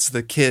hybrids,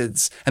 the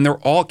kids. And they're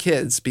all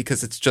kids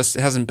because it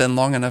hasn't been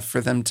long enough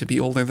for them to be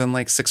older than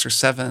like 6 or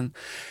 7.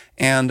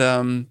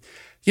 And,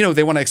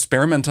 they want to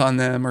experiment on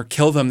them or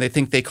kill them. They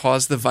think they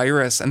caused the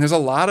virus. And there's a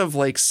lot of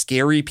like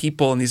scary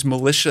people and these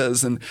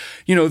militias. And,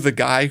 the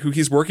guy who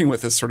he's working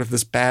with is sort of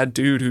this bad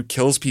dude who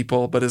kills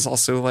people, but is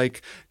also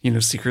like,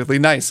 secretly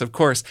nice, of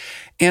course.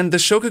 And the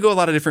show could go a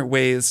lot of different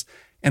ways.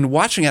 And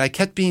watching it, I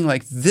kept being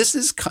like, this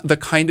is the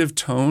kind of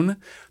tone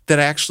that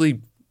I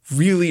actually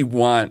really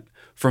want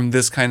from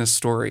this kind of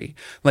story.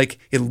 Like,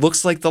 it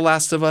looks like The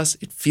Last of Us,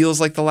 it feels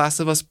like The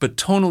Last of Us, but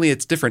tonally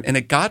it's different. And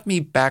it got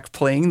me back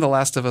playing The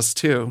Last of Us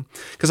 2,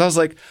 because I was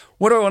like,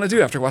 what do I want to do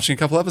after watching a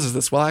couple episodes of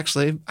this? Well,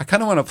 actually, I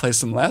kind of want to play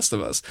some Last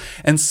of Us.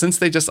 And since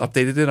they just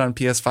updated it on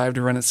PS5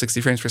 to run at 60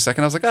 frames per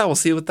second, I was like, oh, we'll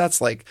see what that's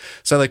like.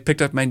 So I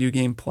picked up my New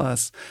Game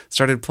Plus,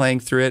 started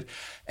playing through it,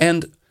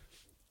 and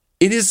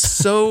it is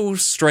so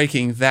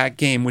striking, that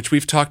game, which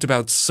we've talked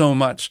about so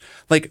much.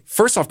 Like,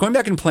 first off, going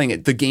back and playing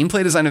it, the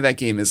gameplay design of that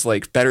game is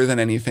better than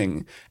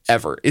anything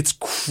ever. It's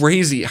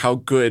crazy how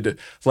good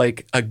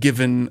a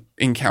given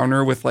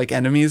encounter with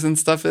enemies and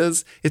stuff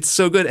is. It's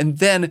so good. And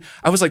then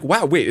I was like,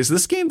 wow, wait, is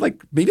this game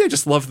maybe I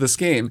just love this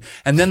game.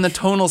 And then the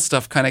tonal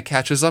stuff kind of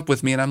catches up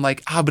with me, and I'm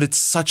like, but it's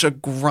such a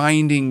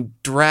grinding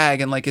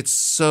drag, and it's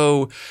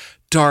so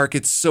dark.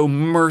 It's so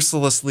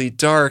mercilessly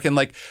dark, and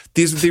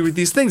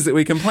these things that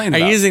we complain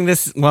about. Are you using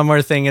this one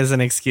more thing as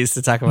an excuse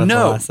to talk about The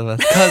Last of Us?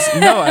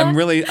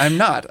 I'm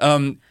not.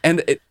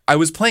 I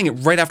was playing it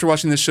right after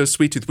watching this show,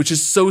 Sweet Tooth, which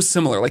is so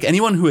similar.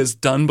 Anyone who has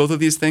done both of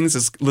these things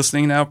is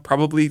listening now,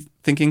 probably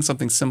thinking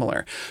something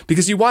similar,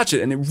 because you watch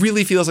it and it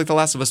really feels like The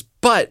Last of Us,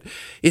 but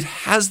it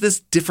has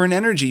this different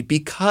energy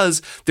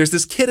because there's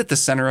this kid at the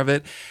center of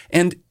it,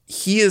 and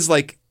he is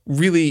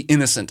really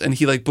innocent, and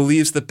he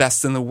believes the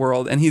best in the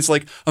world, and he's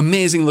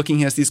amazing looking.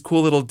 He has these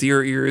cool little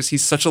deer ears.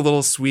 He's such a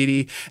little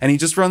sweetie, and he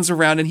just runs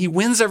around and he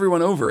wins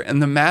everyone over.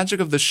 And the magic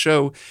of the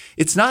show,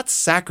 it's not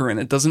saccharine.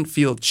 It doesn't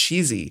feel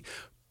cheesy,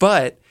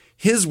 but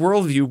his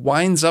worldview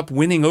winds up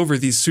winning over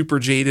these super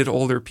jaded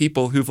older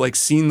people who've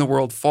seen the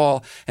world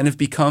fall and have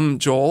become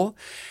Joel.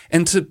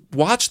 And to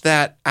watch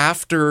that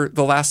after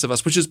The Last of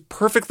Us, which is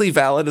perfectly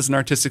valid as an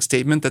artistic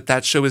statement,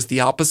 that show is the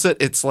opposite.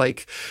 It's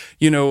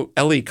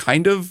Ellie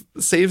kind of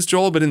saves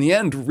Joel, but in the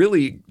end,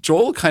 really,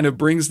 Joel kind of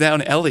brings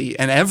down Ellie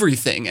and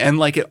everything.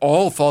 And it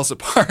all falls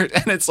apart.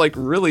 And it's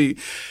really,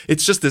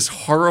 it's just this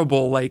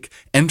horrible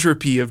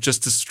entropy of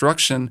just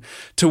destruction.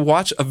 To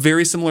watch a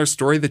very similar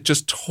story that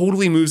just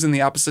totally moves in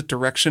the opposite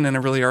direction in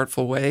a really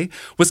artful way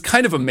was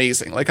kind of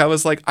amazing. I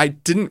was I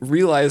didn't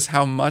realize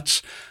how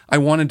much I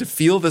wanted to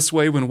feel this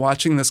way when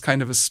watching this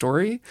kind of a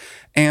story.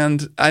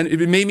 And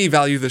it made me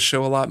value the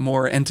show a lot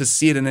more, and to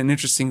see it in an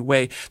interesting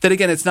way. That,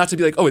 again, it's not to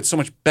be it's so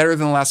much better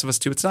than The Last of Us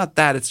 2. It's not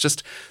that. It's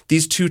just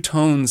these two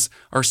tones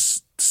are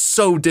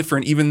so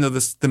different, even though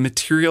the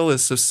material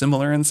is so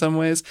similar in some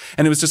ways.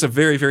 And it was just a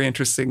very, very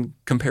interesting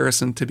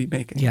comparison to be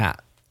making. Yeah.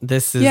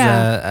 This is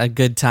a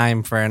good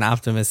time for an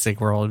optimistic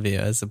worldview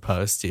as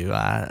opposed to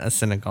a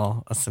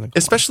cynical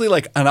especially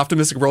one. An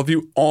optimistic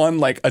worldview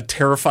on a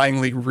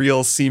terrifyingly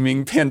real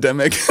seeming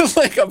pandemic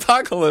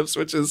apocalypse,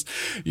 which is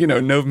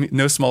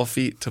no small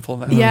feat to pull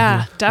that.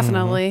 Yeah,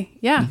 definitely.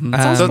 Mm-hmm.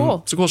 Yeah, sounds cool.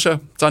 It's a cool show.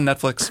 It's on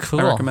Netflix.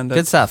 Cool. I recommend it.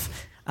 Good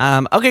stuff.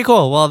 Okay,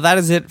 cool. Well, that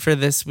is it for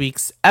this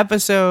week's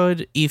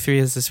episode. E3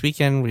 is this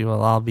weekend. We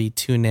will all be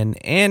tuning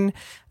in.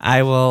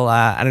 I will,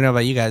 I don't know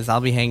about you guys, I'll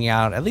be hanging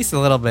out at least a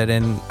little bit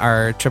in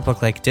our Triple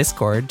Click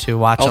Discord to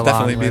watch along. I'll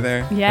definitely be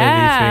there.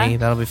 Yeah. E3.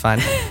 That'll be fun.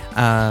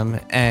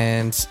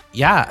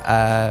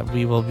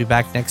 We will be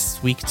back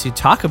next week to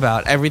talk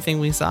about everything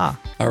we saw.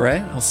 All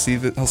right. I'll see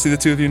the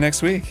two of you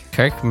next week.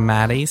 Kirk,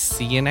 Maddie,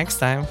 see you next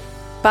time.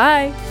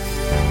 Bye.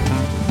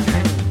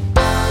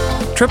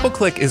 Triple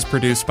Click is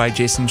produced by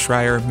Jason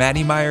Schreier,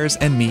 Maddie Myers,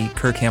 and me,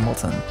 Kirk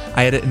Hamilton.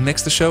 I edit and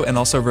mix the show and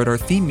also wrote our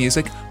theme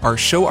music. Our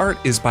show art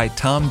is by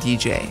Tom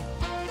DJ.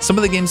 Some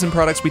of the games and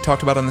products we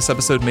talked about on this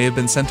episode may have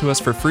been sent to us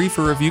for free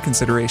for review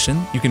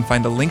consideration. You can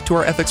find a link to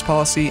our ethics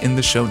policy in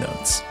the show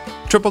notes.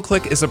 Triple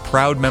Click is a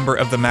proud member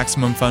of the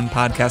Maximum Fun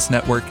Podcast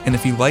Network, and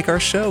if you like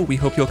our show, we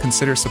hope you'll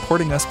consider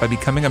supporting us by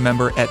becoming a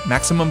member at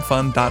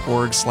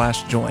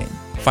MaximumFun.org/join.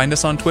 Find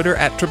us on Twitter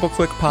at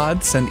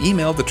TripleClickPod, send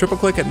email to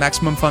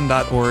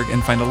tripleclick@MaximumFun.org,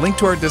 and find a link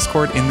to our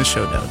Discord in the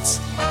show notes.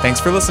 Thanks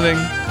for listening.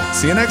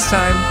 See you next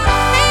time.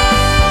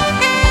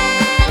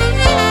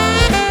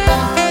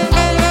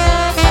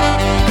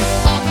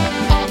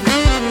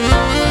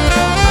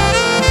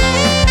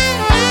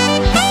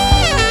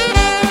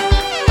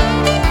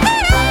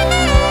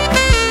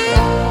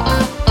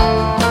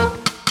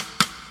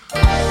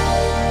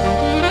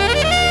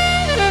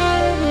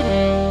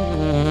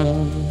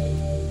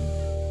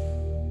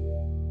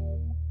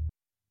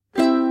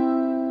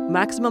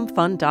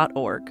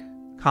 MaximumFun.org.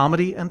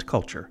 Comedy and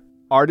culture.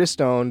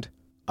 Artist owned.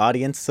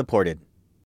 Audience supported.